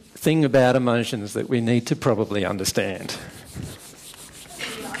basic thing about emotions that we need to probably understand.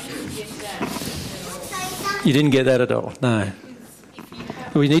 You didn't get that at all? No.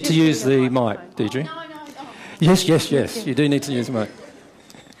 We need to use the mic, Deidre. No. Yes. You do need to use the mic.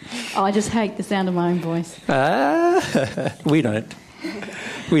 Oh, I just hate the sound of my own voice. We don't.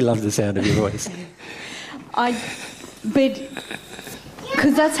 We love the sound of your voice.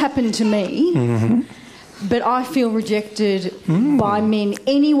 Because that's happened to me, but I feel rejected by men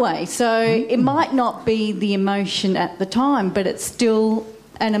anyway. So it might not be the emotion at the time, but it's still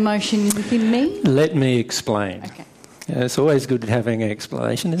an emotion within me. Let me explain. Okay. It's always good having an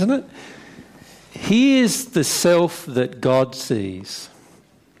explanation, isn't it? Here's the self that God sees.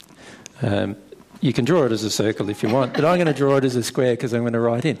 You can draw it as a circle if you want, but I'm going to draw it as a square because I'm going to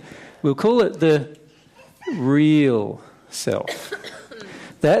write in. We'll call it the real self.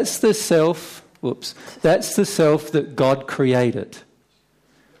 That's the self, that's the self that God created.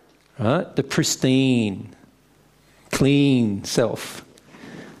 Right? The pristine, clean self.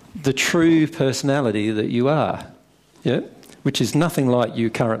 The true personality that you are. Yeah? Which is nothing like you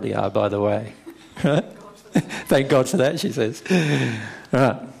currently are, by the way. Right? Thank God for that, she says. All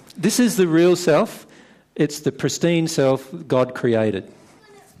right. This is the real self. It's the pristine self God created.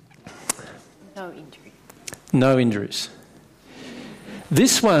 No injuries.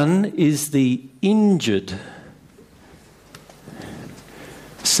 This one is the injured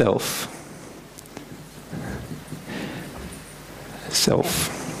self.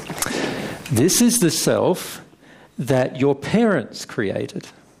 This is the self that your parents created.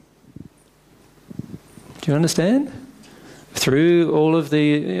 Do you understand? Through all of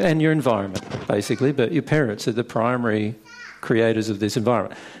and your environment, basically, but your parents are the primary creators of this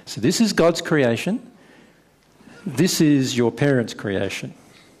environment. So this is God's creation. This is your parents' creation.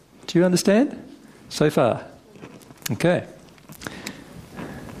 Do you understand so far? Okay.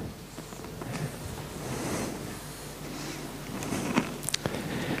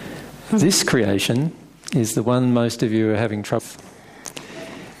 This creation is the one most of you are having trouble.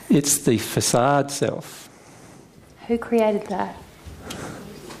 It's the facade self. Who created that?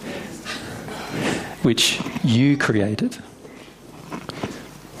 Which you created.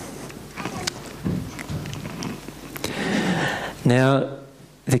 Now,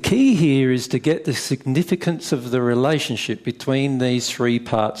 the key here is to get the significance of the relationship between these three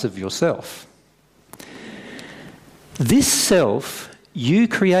parts of yourself. This self you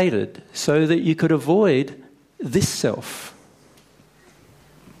created so that you could avoid this self.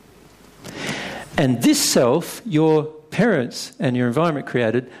 And this self, your parents and your environment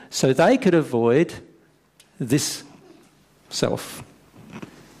created so they could avoid this self.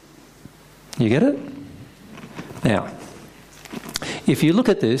 You get it? Now, if you look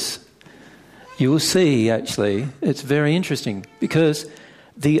at this, you will see, actually, it's very interesting because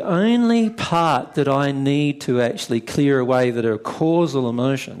the only part that I need to actually clear away that are causal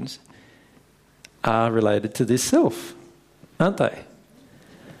emotions are related to this self, aren't they?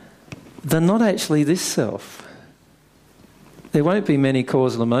 They're not actually this self. There won't be many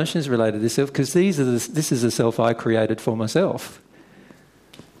causal emotions related to this self because this is the self I created for myself.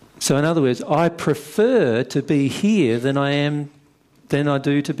 So in other words, I prefer to be here than I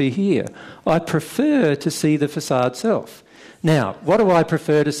do to be here. I prefer to see the facade self. Now, what do I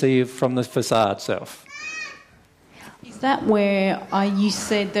prefer to see from the facade self? Is that where you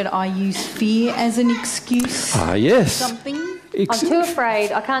said that I use fear as an excuse? Ah, yes. Something? I'm too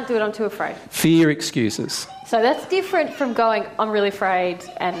afraid. I can't do it. I'm too afraid. Fear excuses. So that's different from going, I'm really afraid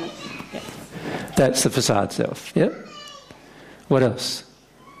and... Yeah. That's the facade self, yep. What else?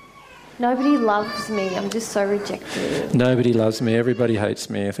 Nobody loves me. I'm just so rejected. Nobody loves me. Everybody hates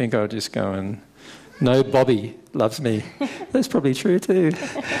me. I think I'll just go and... No Bobby loves me. That's probably true too.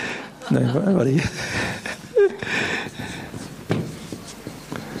 Nobody.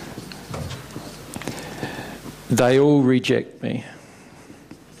 They all reject me.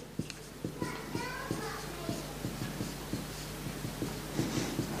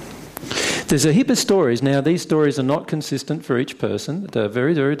 There's a heap of stories. Now, these stories are not consistent for each person. They're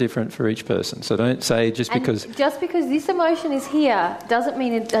very, very different for each person. So don't say just because this emotion is here doesn't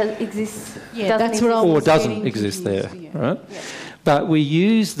mean it exists. Yeah, that's what I was or doesn't exist there, yeah. right? Yeah. But we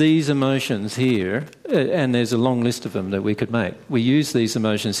use these emotions here, and there's a long list of them that we could make. We use these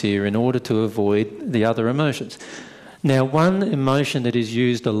emotions here in order to avoid the other emotions. Now, one emotion that is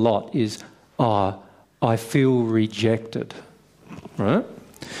used a lot is, I feel rejected, right?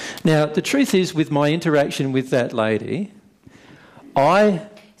 Now, the truth is, with my interaction with that lady,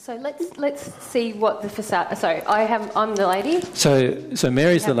 So let's see what the facade... Sorry, I'm the lady. So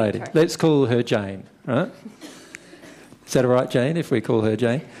Mary's the lady. Let's call her Jane, right? Is that all right, Jane, if we call her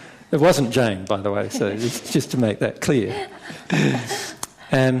Jane? It wasn't Jane, by the way, so it's just to make that clear.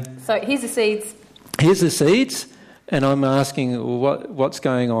 So here's the seeds. Here's the seeds, and I'm asking, what's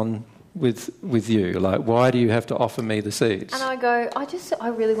going on with you? Like, why do you have to offer me the seeds? And I go, I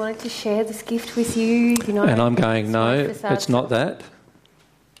really wanted to share this gift with you, you know. And I'm going, no, it's not that.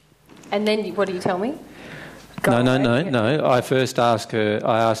 And then what do you tell me? No. I asked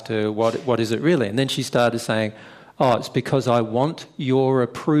her, what is it really? And then she started saying, it's because I want your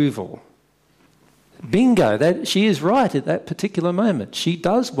approval. Bingo, she is right at that particular moment. She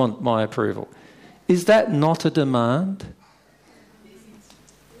does want my approval. Is that not a demand?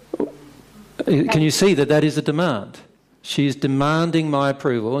 Can you see that is a demand? She's demanding my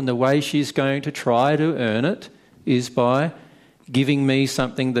approval, and the way she's going to try to earn it is by giving me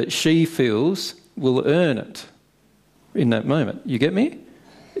something that she feels will earn it in that moment. You get me?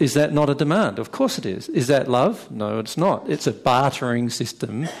 Is that not a demand? Of course it is. Is that love? No, it's not. It's a bartering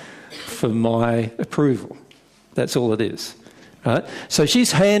system for my approval. That's all it is. Right? So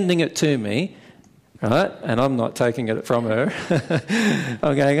she's handing it to me, right? And I'm not taking it from her.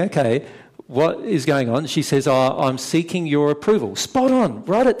 I'm going, okay, what is going on? She says, I'm seeking your approval. Spot on.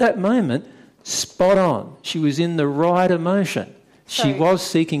 Right at that moment, spot on. She was in the right emotion. She was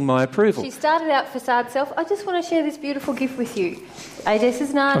seeking my approval. She started out facade self. I just want to share this beautiful gift with you. AJ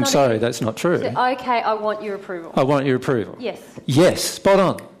says, no. I'm sorry, that's not true. Said, okay, I want your approval. I want your approval. Yes. Yes, spot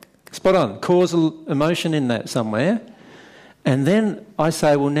on. Spot on. Causal emotion in that somewhere. And then I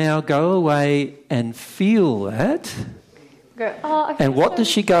say, well, now go away and feel that. Go, okay, and what does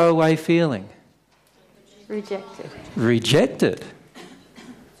she go away feeling? Rejected. Rejected.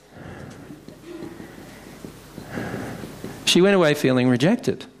 She went away feeling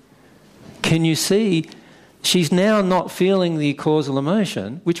rejected. Can you see? She's now not feeling the causal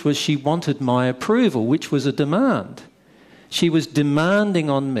emotion, which was she wanted my approval, which was a demand. She was demanding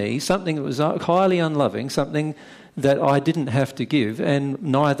on me something that was highly unloving, something that I didn't have to give, and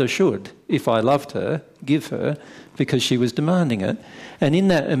neither should, if I loved her, give her, because she was demanding it. And in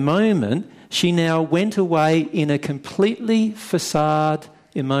that moment, she now went away in a completely facade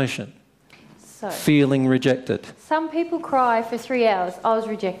emotion, feeling rejected. Some people cry for 3 hours. I was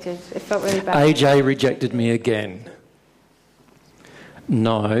rejected. It felt really bad. AJ rejected me again.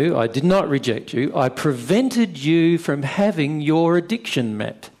 No, I did not reject you. I prevented you from having your addiction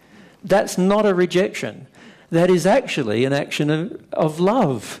met. That's not a rejection. That is actually an action of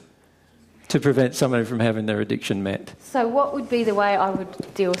love to prevent someone from having their addiction met. So what would be the way I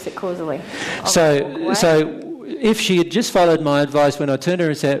would deal with it causally? So if she had just followed my advice when I turned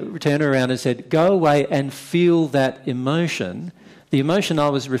her around and said, go away and feel that emotion, the emotion I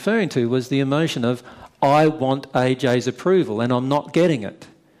was referring to was the emotion of, I want AJ's approval and I'm not getting it.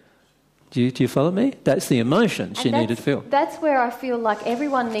 Do you follow me? That's the emotion she needed to feel. That's where I feel like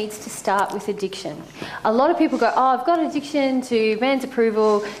everyone needs to start with addiction. A lot of people go, I've got an addiction to man's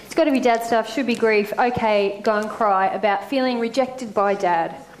approval. It's got to be dad stuff, should be grief. Okay, go and cry about feeling rejected by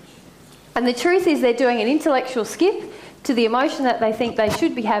dad. And the truth is they're doing an intellectual skip to the emotion that they think they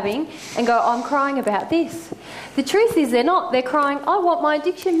should be having and go, I'm crying about this. The truth is they're not. They're crying, I want my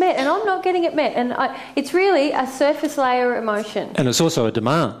addiction met and I'm not getting it met. And it's really a surface layer emotion. And it's also a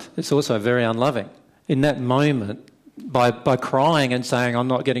demand. It's also very unloving. In that moment, by crying and saying, I'm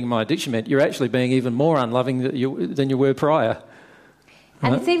not getting my addiction met, you're actually being even more unloving than you were prior.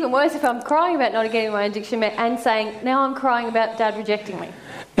 And it's even worse if I'm crying about not getting my addiction met and saying, now I'm crying about dad rejecting me.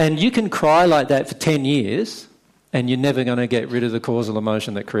 And you can cry like that for 10 years and you're never going to get rid of the causal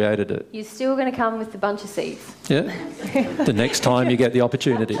emotion that created it. You're still going to come with a bunch of seeds. Yeah. The next time you get the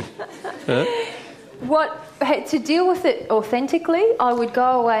opportunity. Yeah. To deal with it authentically, I would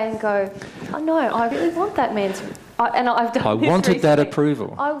go away and go, oh no, I really want that man's... I wanted that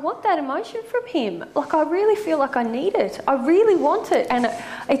approval. I want that emotion from him. Like, I really feel like I need it. I really want it. And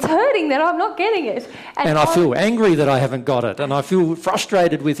it's hurting that I'm not getting it. And I feel angry that I haven't got it. And I feel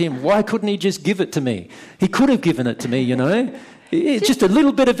frustrated with him. Why couldn't he just give it to me? He could have given it to me, you know. It's just a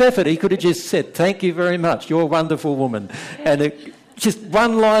little bit of effort. He could have just said, thank you very much. You're a wonderful woman. And just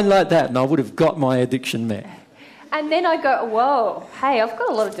one line like that and I would have got my addiction met. And then I go, whoa, hey, I've got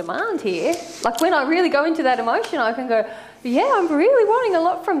a lot of demand here. Like, when I really go into that emotion, I can go, yeah, I'm really wanting a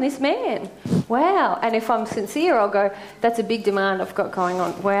lot from this man. Wow. And if I'm sincere, I'll go, that's a big demand I've got going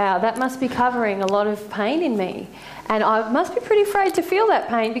on. Wow, that must be covering a lot of pain in me. And I must be pretty afraid to feel that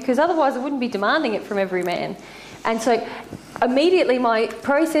pain because otherwise I wouldn't be demanding it from every man. And so immediately my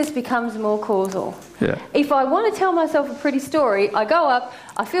process becomes more causal. Yeah. If I want to tell myself a pretty story, I go up,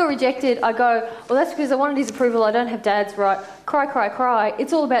 I feel rejected, I go, well, that's because I wanted his approval, I don't have dad's right. Cry, cry, cry.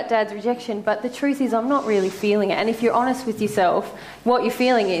 It's all about dad's rejection, but the truth is I'm not really feeling it. And if you're honest with yourself, what you're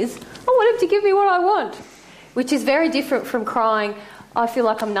feeling is, I want him to give me what I want, which is very different from crying, I feel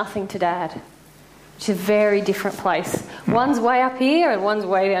like I'm nothing to dad. It's a very different place. One's way up here and one's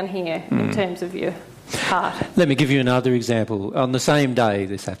way down here in terms of your heart. Let me give you another example. On the same day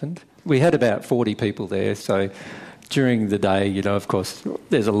this happened, we had about 40 people there, so during the day, you know, of course,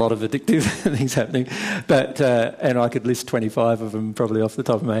 there's a lot of addictive things happening, but and I could list 25 of them probably off the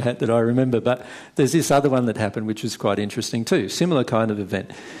top of my head that I remember, but there's this other one that happened which was quite interesting too, similar kind of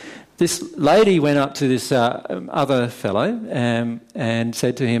event. This lady went up to this other fellow and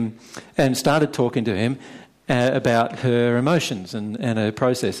said to him, and started talking to him about her emotions and her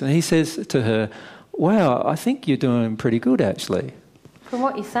process. And he says to her, wow, I think you're doing pretty good, actually. From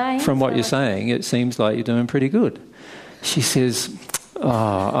what you're saying? From what you're saying, it seems like you're doing pretty good. She says, oh,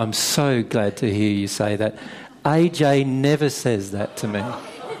 I'm so glad to hear you say that. AJ never says that to me.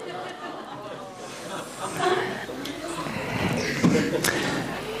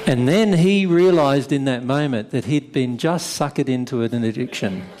 And then he realised in that moment that he'd been just suckered into an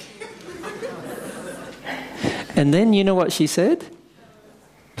addiction. And then you know what she said?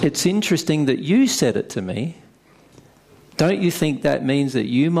 It's interesting that you said it to me. Don't you think that means that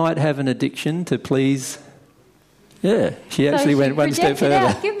you might have an addiction to please? Yeah, she actually went one step further.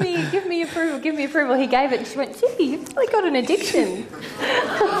 Out. Give me approval, give me approval. He gave it and she went, gee, you've really got an addiction.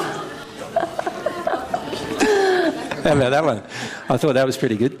 How about that one? I thought that was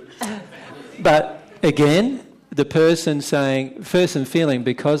pretty good. But again, the person feeling,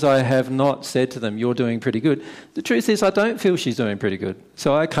 because I have not said to them, you're doing pretty good. The truth is I don't feel she's doing pretty good.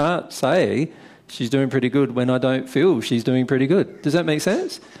 So I can't say she's doing pretty good when I don't feel she's doing pretty good. Does that make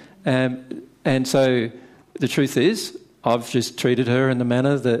sense? And so the truth is I've just treated her in the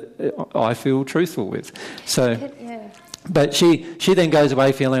manner that I feel truthful with. So But she then goes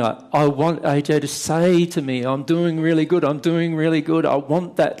away feeling like, I want AJ to say to me, I'm doing really good, I'm doing really good. I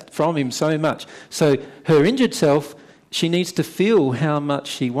want that from him so much. So her injured self, she needs to feel how much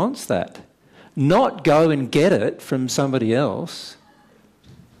she wants that. Not go and get it from somebody else.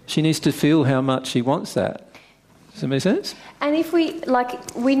 She needs to feel how much she wants that. Does that make sense? And if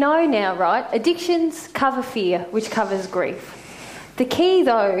we know now, right, addictions cover fear, which covers grief. The key,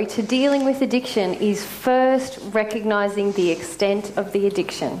 though, to dealing with addiction is first recognising the extent of the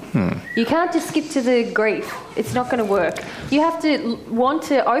addiction. You can't just skip to the grief. It's not going to work. You have to want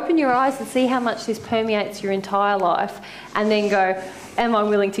to open your eyes and see how much this permeates your entire life and then go, am I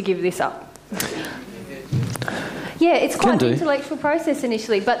willing to give this up? Yeah, it's quite an intellectual process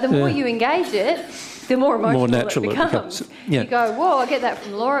initially, but the more you engage it, the more emotional natural it becomes. Yeah. You go, whoa, I get that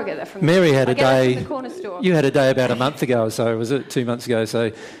from Laura, I get that from Mary had a day. From the corner store. You had a day about a month ago or so, was it 2 months ago?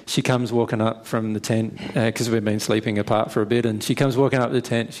 So she comes walking up from the tent because we've been sleeping apart for a bit, and she comes walking up to the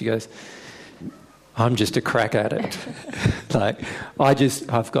tent. She goes, "I'm just a crack addict.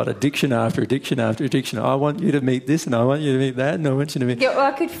 I've got addiction after addiction after addiction. I want you to meet this, and I want you to meet that, and I want you to meet." Yeah, well,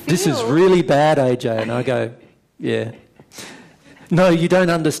 I could feel. This is really bad, AJ, and I go, "Yeah." No, you don't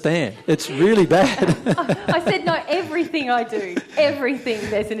understand. It's really bad. I said, no, everything I do, everything,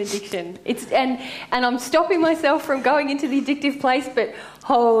 there's an addiction. And I'm stopping myself from going into the addictive place, but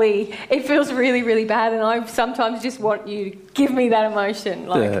holy, it feels really, really bad, and I sometimes just want you to give me that emotion.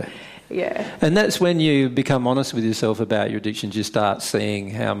 Yeah. And that's when you become honest with yourself about your addictions. You start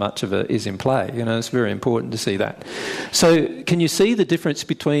seeing how much of it is in play. You know, it's very important to see that. So can you see the difference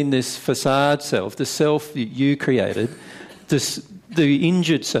between this facade self, the self that you created, the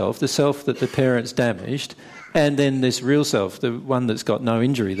injured self, the self that the parents damaged, and then this real self, the one that's got no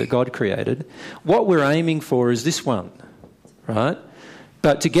injury that God created? What we're aiming for is this one, right?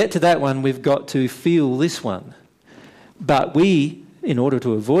 But to get to that one, we've got to feel this one. But we, in order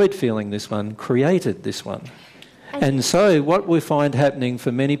to avoid feeling this one, created this one. And so what we find happening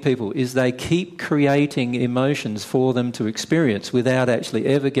for many people is they keep creating emotions for them to experience without actually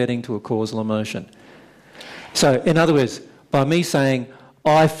ever getting to a causal emotion. So, in other words, by me saying,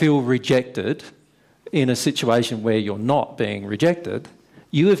 I feel rejected in a situation where you're not being rejected,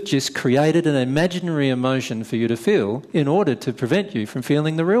 you have just created an imaginary emotion for you to feel in order to prevent you from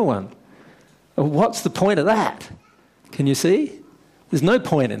feeling the real one. What's the point of that? Can you see? There's no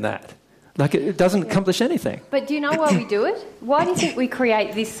point in that. Like, it doesn't accomplish anything. But do you know why we do it? Why do you think we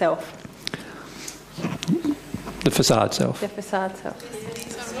create this self? The facade self. The facade self.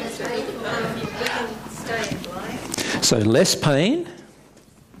 So less pain.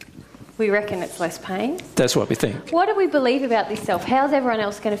 We reckon it's less pain. That's what we think. What do we believe about this self? How's everyone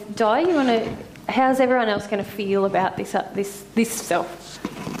else going to how's everyone else going to feel about this self?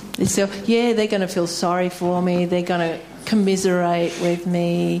 This self, yeah, they're going to feel sorry for me. They're going to commiserate with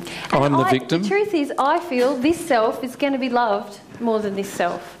me. I'm the victim. The truth is, I feel this self is going to be loved more than this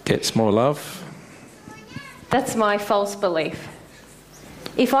self. Gets more love. That's my false belief.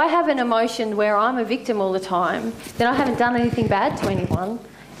 If I have an emotion where I'm a victim all the time, then I haven't done anything bad to anyone,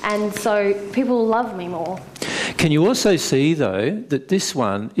 and so people will love me more. Can you also see, though, that this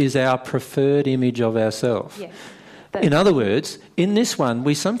one is our preferred image of ourselves? Yes. In other words, in this one,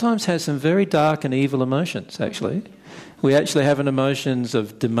 we sometimes have some very dark and evil emotions, actually. We actually have an emotions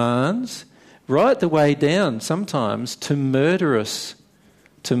of demands, right the way down sometimes to murderous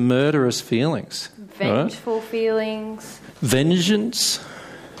feelings. Vengeful feelings. Vengeance.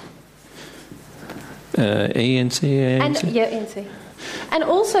 ENC. ENC. And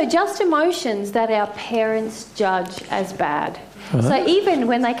also just emotions that our parents judge as bad. Uh-huh. So even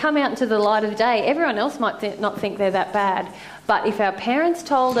when they come out into the light of the day, everyone else might not think they're that bad. But if our parents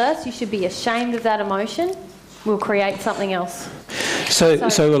told us you should be ashamed of that emotion, we'll create something else. So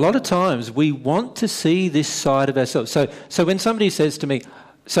a lot of times we want to see this side of ourselves. So when somebody says to me,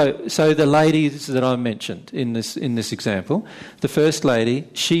 so the ladies that I mentioned in this example, the first lady,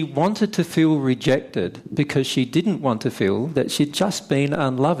 she wanted to feel rejected because she didn't want to feel that she'd just been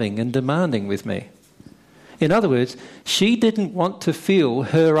unloving and demanding with me. In other words, she didn't want to feel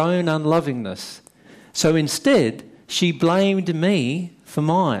her own unlovingness. So instead, she blamed me for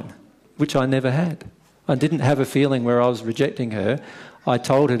mine, which I never had. I didn't have a feeling where I was rejecting her. I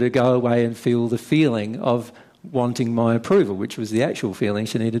told her to go away and feel the feeling of wanting my approval, which was the actual feeling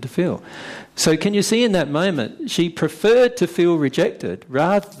she needed to feel. So can you see in that moment, she preferred to feel rejected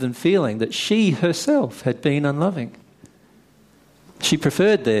rather than feeling that she herself had been unloving. She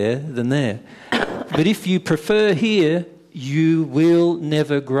preferred there than there. But if you prefer here, you will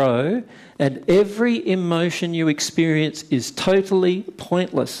never grow, and every emotion you experience is totally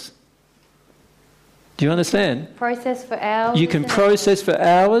pointless. Do you understand? Process for hours. You can process for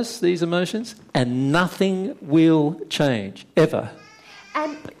hours these emotions and nothing will change, ever.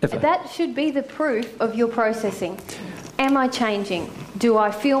 And Ever. that should be the proof of your processing. Am I changing? Do I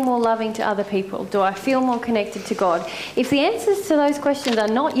feel more loving to other people? Do I feel more connected to God? If the answers to those questions are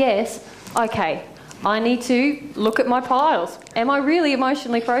not yes, okay, I need to look at my piles. Am I really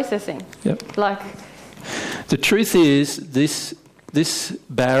emotionally processing? Yep. The truth is, this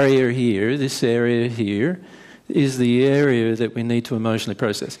barrier here, this area here, is the area that we need to emotionally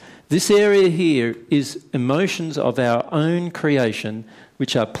process. This area here is emotions of our own creation,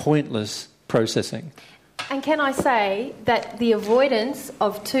 which are pointless processing. And can I say that the avoidance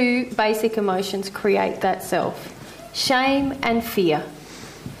of two basic emotions create that self? Shame and fear.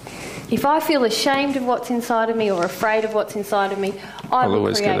 If I feel ashamed of what's inside of me or afraid of what's inside of me, I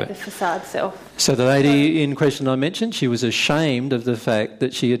will create the facade self. So the lady in question I mentioned, she was ashamed of the fact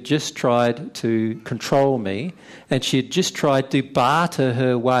that she had just tried to control me and she had just tried to barter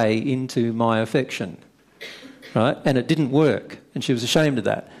her way into my affection, right? And it didn't work and she was ashamed of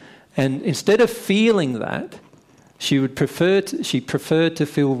that. And instead of feeling that, she preferred to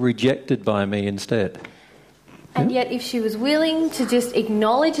feel rejected by me instead. And yet if she was willing to just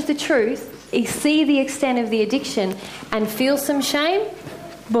acknowledge the truth, see the extent of the addiction and feel some shame,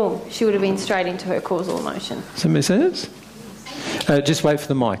 boom, she would have been straight into her causal emotion. Does that make sense? Just wait for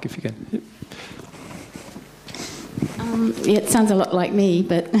the mic if you can. It sounds a lot like me,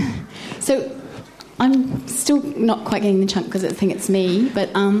 but... So I'm still not quite getting the chunk because I think it's me, but...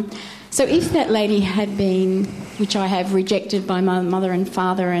 So if that lady had been, which I have, rejected by my mother and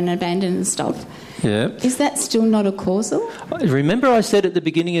father and abandoned and stuff... Yeah. Is that still not a causal? Remember I said at the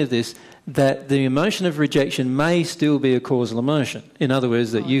beginning of this that the emotion of rejection may still be a causal emotion. In other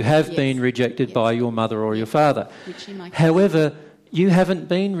words, that you have been rejected by your mother or your father. However, you haven't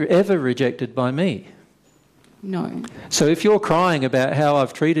been ever rejected by me. No. So if you're crying about how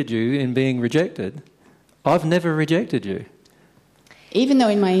I've treated you in being rejected, I've never rejected you. Even though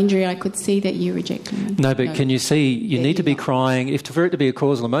in my injury I could see that you rejected me. No, but can you see, you need to be crying, for it to be a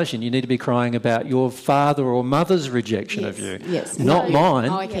causal emotion, you need to be crying about your father or mother's rejection of you. Yes. Not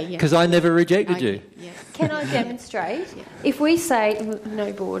mine, because I never rejected you. Yes. Can I demonstrate? If we say,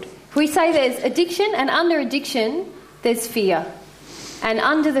 if we say there's addiction and under addiction there's fear. And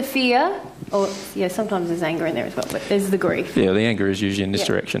under the fear, sometimes there's anger in there as well, but there's the grief. Yeah, the anger is usually in this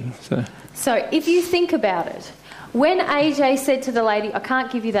direction. So if you think about it, when AJ said to the lady, I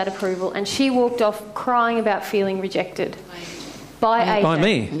can't give you that approval, and she walked off crying about feeling rejected by AJ. By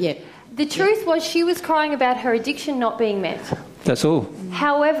me. Yeah. The truth was she was crying about her addiction not being met. That's all.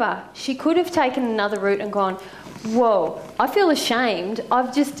 However, she could have taken another route and gone, whoa, I feel ashamed.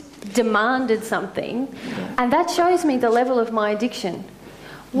 I've just demanded something. And that shows me the level of my addiction.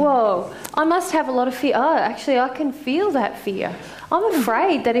 Whoa, I must have a lot of fear. Oh, actually, I can feel that fear. I'm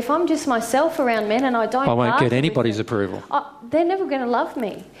afraid that if I'm just myself around men and I won't get anybody's approval. They're never going to love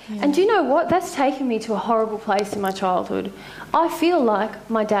me. Yeah. And do you know what? That's taken me to a horrible place in my childhood. I feel like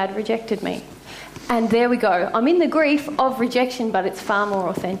my dad rejected me. And there we go. I'm in the grief of rejection, but it's far more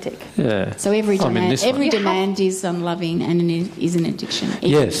authentic. Yeah. So every demand is unloving and is an addiction.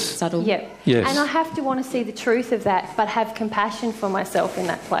 Yes. Subtle. Yeah. Yes. And I have to want to see the truth of that, but have compassion for myself in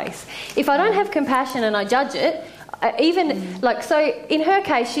that place. If I don't have compassion and I judge it, so in her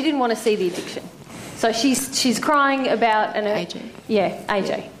case, she didn't want to see the addiction. So she's crying about AJ. Yeah,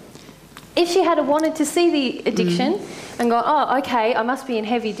 AJ. If she had wanted to see the addiction and go, oh, okay, I must be in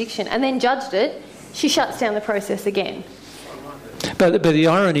heavy addiction, and then judged it, she shuts down the process again. But the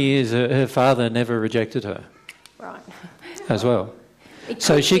irony is her father never rejected her. Right. As well.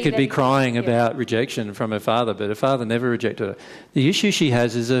 So she could be crying about rejection from her father, but her father never rejected her. The issue she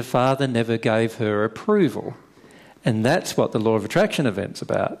has is her father never gave her approval. And that's what the law of attraction event's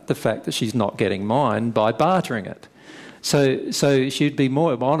about, the fact that she's not getting mine by bartering it. So she'd be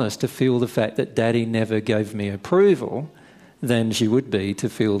more honest to feel the fact that Daddy never gave me approval than she would be to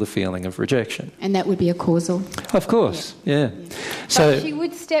feel the feeling of rejection. And that would be a causal. Of course, yeah. So she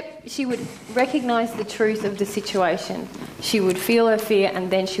would recognise the truth of the situation. She would feel her fear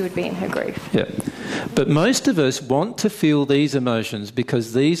and then she would be in her grief. Yeah. But most of us want to feel these emotions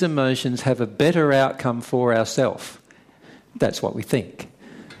because these emotions have a better outcome for ourselves. That's what we think.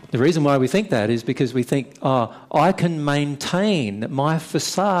 The reason why we think that is because we think, I can maintain my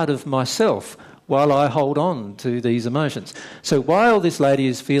facade of myself while I hold on to these emotions. So while this lady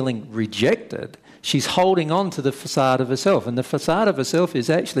is feeling rejected, she's holding on to the facade of herself. And the facade of herself is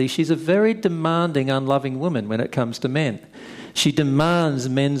actually, she's a very demanding, unloving woman when it comes to men. She demands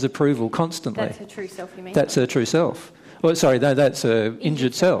men's approval constantly. That's her true self, you mean? That's her true self. Well, sorry, no, that's her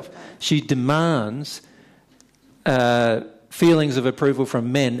injured self. She demands feelings of approval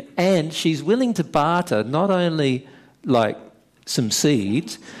from men, and she's willing to barter not only like some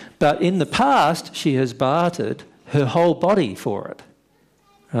seeds, but in the past she has bartered her whole body for it.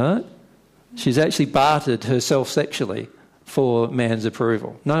 Right? She's actually bartered herself sexually for man's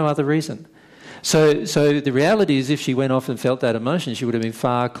approval. No other reason. So the reality is, if she went off and felt that emotion, she would have been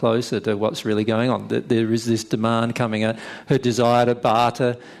far closer to what's really going on. That there is this demand coming out, her desire to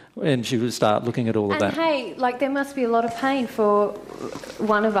barter, and she would start looking at all of that. And hey, like there must be a lot of pain for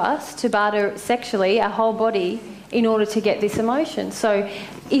one of us to barter sexually our whole body in order to get this emotion. So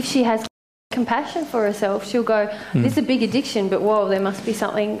if she has compassion for herself, she'll go, this is a big addiction, but whoa, there must be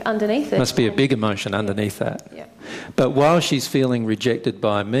something underneath it. Must be a big emotion underneath that. Yeah. But while she's feeling rejected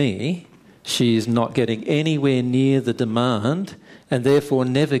by me, she is not getting anywhere near the demand, and therefore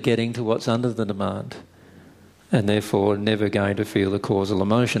never getting to what's under the demand, and therefore never going to feel the causal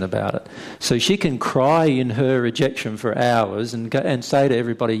emotion about it. So she can cry in her rejection for hours and say to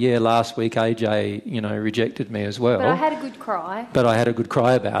everybody, yeah, last week AJ, rejected me as well. But I had a good cry. But I had a good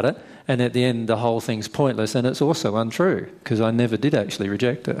cry about it, and at the end the whole thing's pointless, and it's also untrue, because I never did actually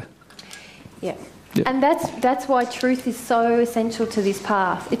reject her. Yeah. Yep. And that's why truth is so essential to this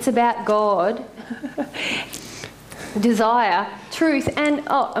path. It's about God, desire, truth, and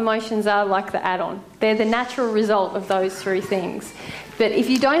emotions are like the add-on. They're the natural result of those three things. But if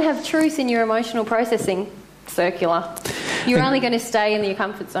you don't have truth in your emotional processing, circular. You're only going to stay in your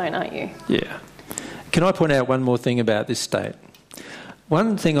comfort zone, aren't you? Yeah. Can I point out one more thing about this state?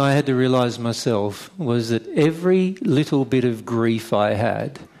 One thing I had to realise myself was that every little bit of grief I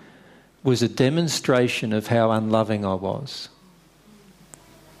had was a demonstration of how unloving I was.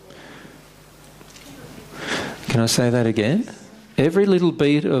 Can I say that again? Every little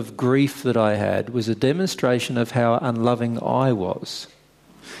bit of grief that I had was a demonstration of how unloving I was.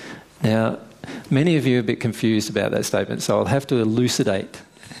 Now, many of you are a bit confused about that statement, so I'll have to elucidate.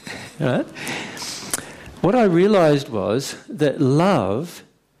 Right? What I realised was that love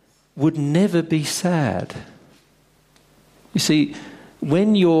would never be sad. You see,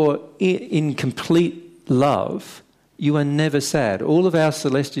 when you're in complete love, you are never sad. All of our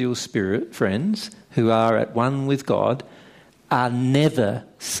celestial spirit friends who are at one with God are never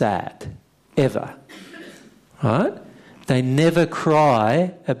sad, ever. Right? They never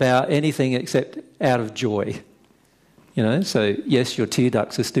cry about anything except out of joy. So yes, your tear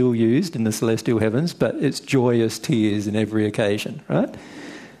ducts are still used in the celestial heavens, but it's joyous tears in every occasion, right?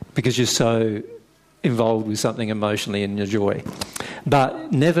 Because you're so involved with something emotionally in your joy.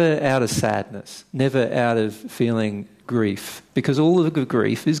 But never out of sadness, never out of feeling grief, because all of the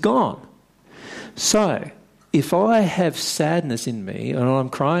grief is gone. So, if I have sadness in me and I'm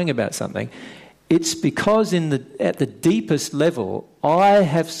crying about something, it's because at the deepest level, I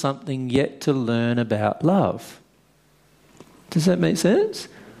have something yet to learn about love. Does that make sense?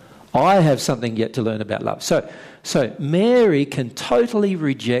 I have something yet to learn about love. So Mary can totally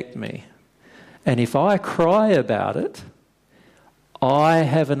reject me. And if I cry about it, I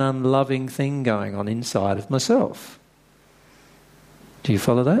have an unloving thing going on inside of myself. Do you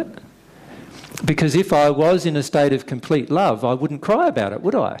follow that? Because if I was in a state of complete love, I wouldn't cry about it,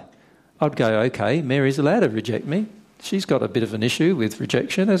 would I? I'd go, okay, Mary's allowed to reject me. She's got a bit of an issue with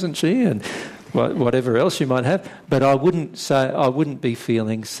rejection, hasn't she? And whatever else she might have. But I wouldn't be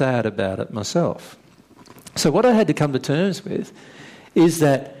feeling sad about it myself. So what I had to come to terms with is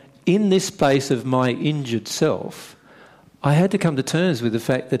that in this space of my injured self, I had to come to terms with the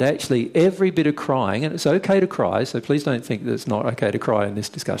fact that actually every bit of crying, and it's okay to cry, so please don't think that it's not okay to cry in this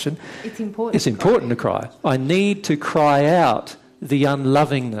discussion. It's important. It's important to cry. I need to cry out the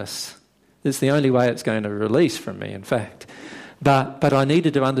unlovingness. It's the only way it's going to release from me, in fact. But I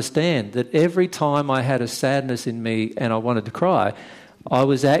needed to understand that every time I had a sadness in me and I wanted to cry, I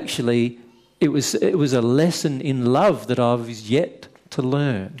was actually, it was a lesson in love that I was yet to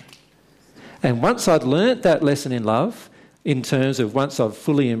learn. And once I'd learnt that lesson in love, in terms of once I've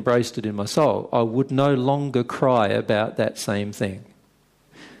fully embraced it in my soul, I would no longer cry about that same thing.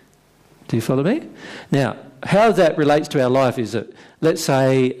 Do you follow me? Now, how that relates to our life is that, let's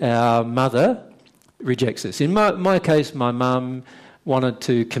say our mother rejects us. In my case, my mum wanted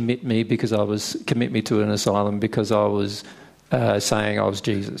to commit me to an asylum because I was saying I was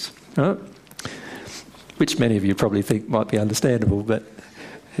Jesus, right? Which many of you probably think might be understandable, but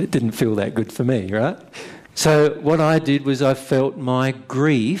it didn't feel that good for me, right? So what I did was I felt my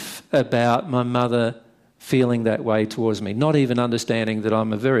grief about my mother feeling that way towards me, not even understanding that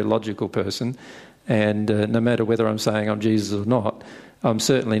I'm a very logical person, and no matter whether I'm saying I'm Jesus or not, I'm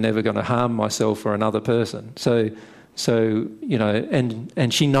certainly never going to harm myself or another person. So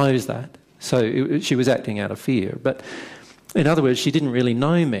and she knows that. So she was acting out of fear. But in other words, she didn't really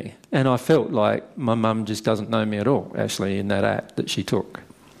know me. And I felt like my mum just doesn't know me at all, actually, in that act that she took.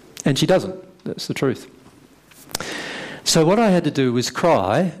 And she doesn't. That's the truth. So what I had to do was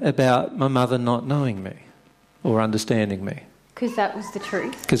cry about my mother not knowing me or understanding me. Because that was the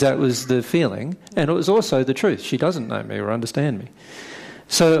truth. Because that was the feeling. And it was also the truth. She doesn't know me or understand me.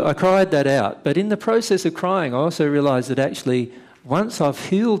 So I cried that out. But in the process of crying, I also realised that actually, once I've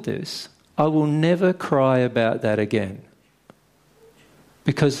healed this, I will never cry about that again.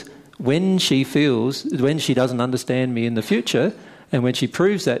 Because when she doesn't understand me in the future, and when she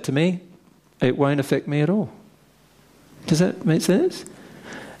proves that to me, it won't affect me at all. Does that make sense?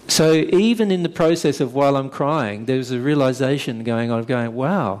 So even in the process of while I'm crying, there's a realisation going on,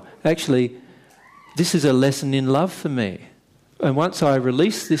 wow, actually, this is a lesson in love for me. And once I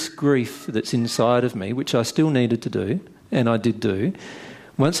release this grief that's inside of me, which I still needed to do, and I did do,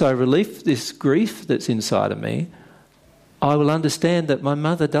 once I release this grief that's inside of me, I will understand that my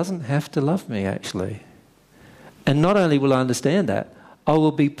mother doesn't have to love me, actually. And not only will I understand that, I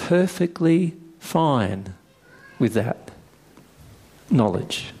will be perfectly fine with that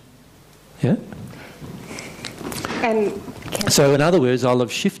knowledge. Yeah? So in other words, I'll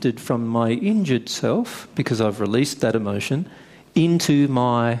have shifted from my injured self, because I've released that emotion, into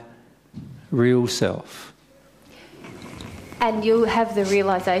my real self. And you'll have the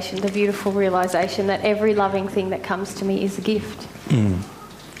realisation, the beautiful realisation, that every loving thing that comes to me is a gift.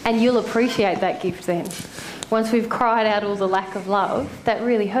 And you'll appreciate that gift then. Once we've cried out all the lack of love, that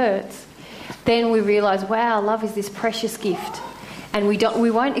really hurts, then we realise, wow, love is this precious gift. And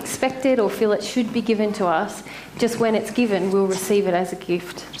we won't expect it or feel it should be given to us. Just when it's given, we'll receive it as a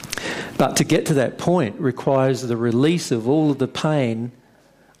gift. But to get to that point requires the release of all of the pain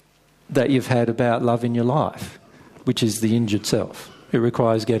that you've had about love in your life, which is the injured self. It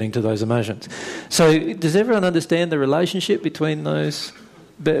requires getting to those emotions. So does everyone understand the relationship between those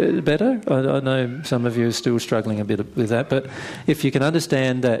better? I know some of you are still struggling a bit with that, but if you can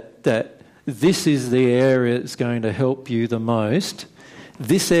understand that this is the area that's going to help you the most,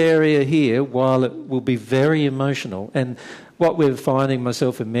 this area here, while it will be very emotional, and what we're finding,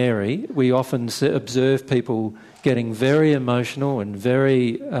 myself and Mary, we often observe people getting very emotional and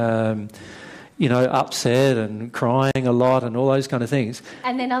very upset and crying a lot and all those kind of things.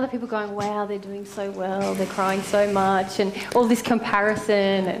 And then other people going, wow, they're doing so well, they're crying so much, and all this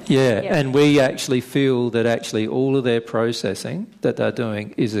comparison. And we actually feel that actually all of their processing that they're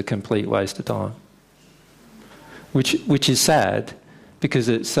doing is a complete waste of time, which is sad, because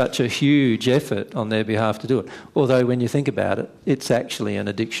it's such a huge effort on their behalf to do it. Although when you think about it, it's actually an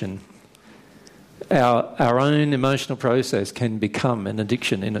addiction. Our own emotional process can become an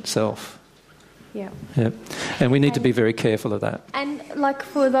addiction in itself. Yeah. And we need to be very careful of that. And like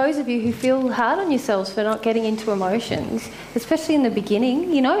for those of you who feel hard on yourselves for not getting into emotions, especially in the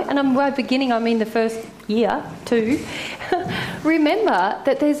beginning, and by beginning I mean the first year too, remember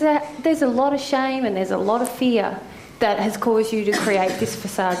that there's a lot of shame and there's a lot of fear that has caused you to create this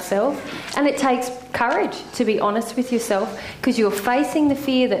facade self. And it takes courage to be honest with yourself, because you're facing the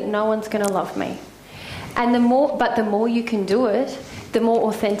fear that no one's going to love me. And the more you can do it, the more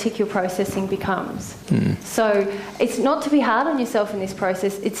authentic your processing becomes. So it's not to be hard on yourself in this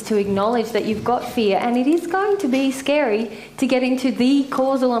process, it's to acknowledge that you've got fear, and it is going to be scary to get into the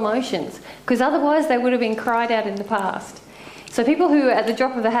causal emotions, because otherwise they would have been cried out in the past. So people who at the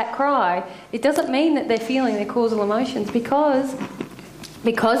drop of the hat cry, it doesn't mean that they're feeling their causal emotions, because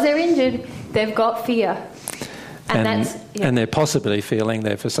they're injured, they've got fear. And they're possibly feeling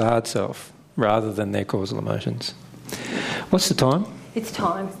their facade self rather than their causal emotions. What's the time? It's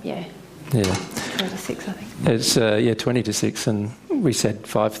time, yeah. 20 to 6, I think. It's 20 to 6, and we said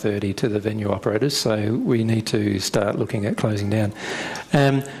 5:30 to the venue operators, so we need to start looking at closing down.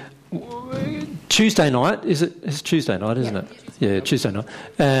 Tuesday night, it's Tuesday night, isn't it? Yeah, Tuesday night.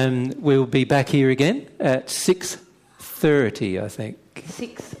 We'll be back here again at 6:30, I think.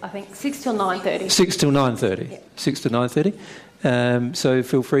 6 till 9:30. 6 till 9:30. Yeah. 6 to 9:30. So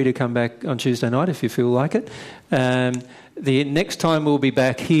feel free to come back on Tuesday night if you feel like it. The next time we'll be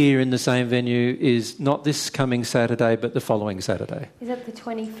back here in the same venue is not this coming Saturday, but the following Saturday. Is that the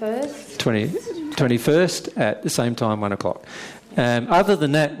 21st? 21st at the same time, 1 o'clock. Other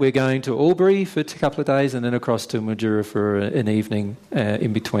than that, we're going to Albury for a couple of days and then across to Mildura for an evening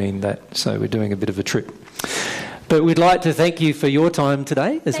in between that. So we're doing a bit of a trip. But we'd like to thank you for your time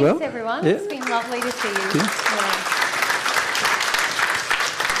today as well. Thanks, everyone. Yeah. It's been lovely to see you.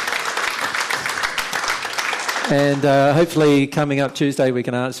 And hopefully coming up Tuesday we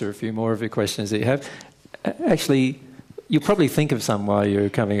can answer a few more of your questions that you have. Actually, you'll probably think of some while you're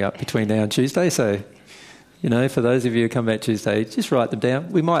coming up between now and Tuesday. So, for those of you who come back Tuesday, just write them down.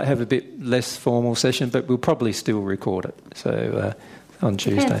 We might have a bit less formal session, but we'll probably still record it. So on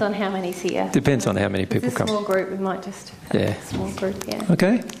Tuesday. Depends on how many's here. Depends on how many people come. It's a small group. We might just have a small group. Yeah.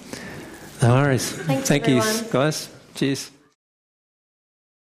 Okay. No worries. Thanks, Thank you, everyone. guys. Cheers.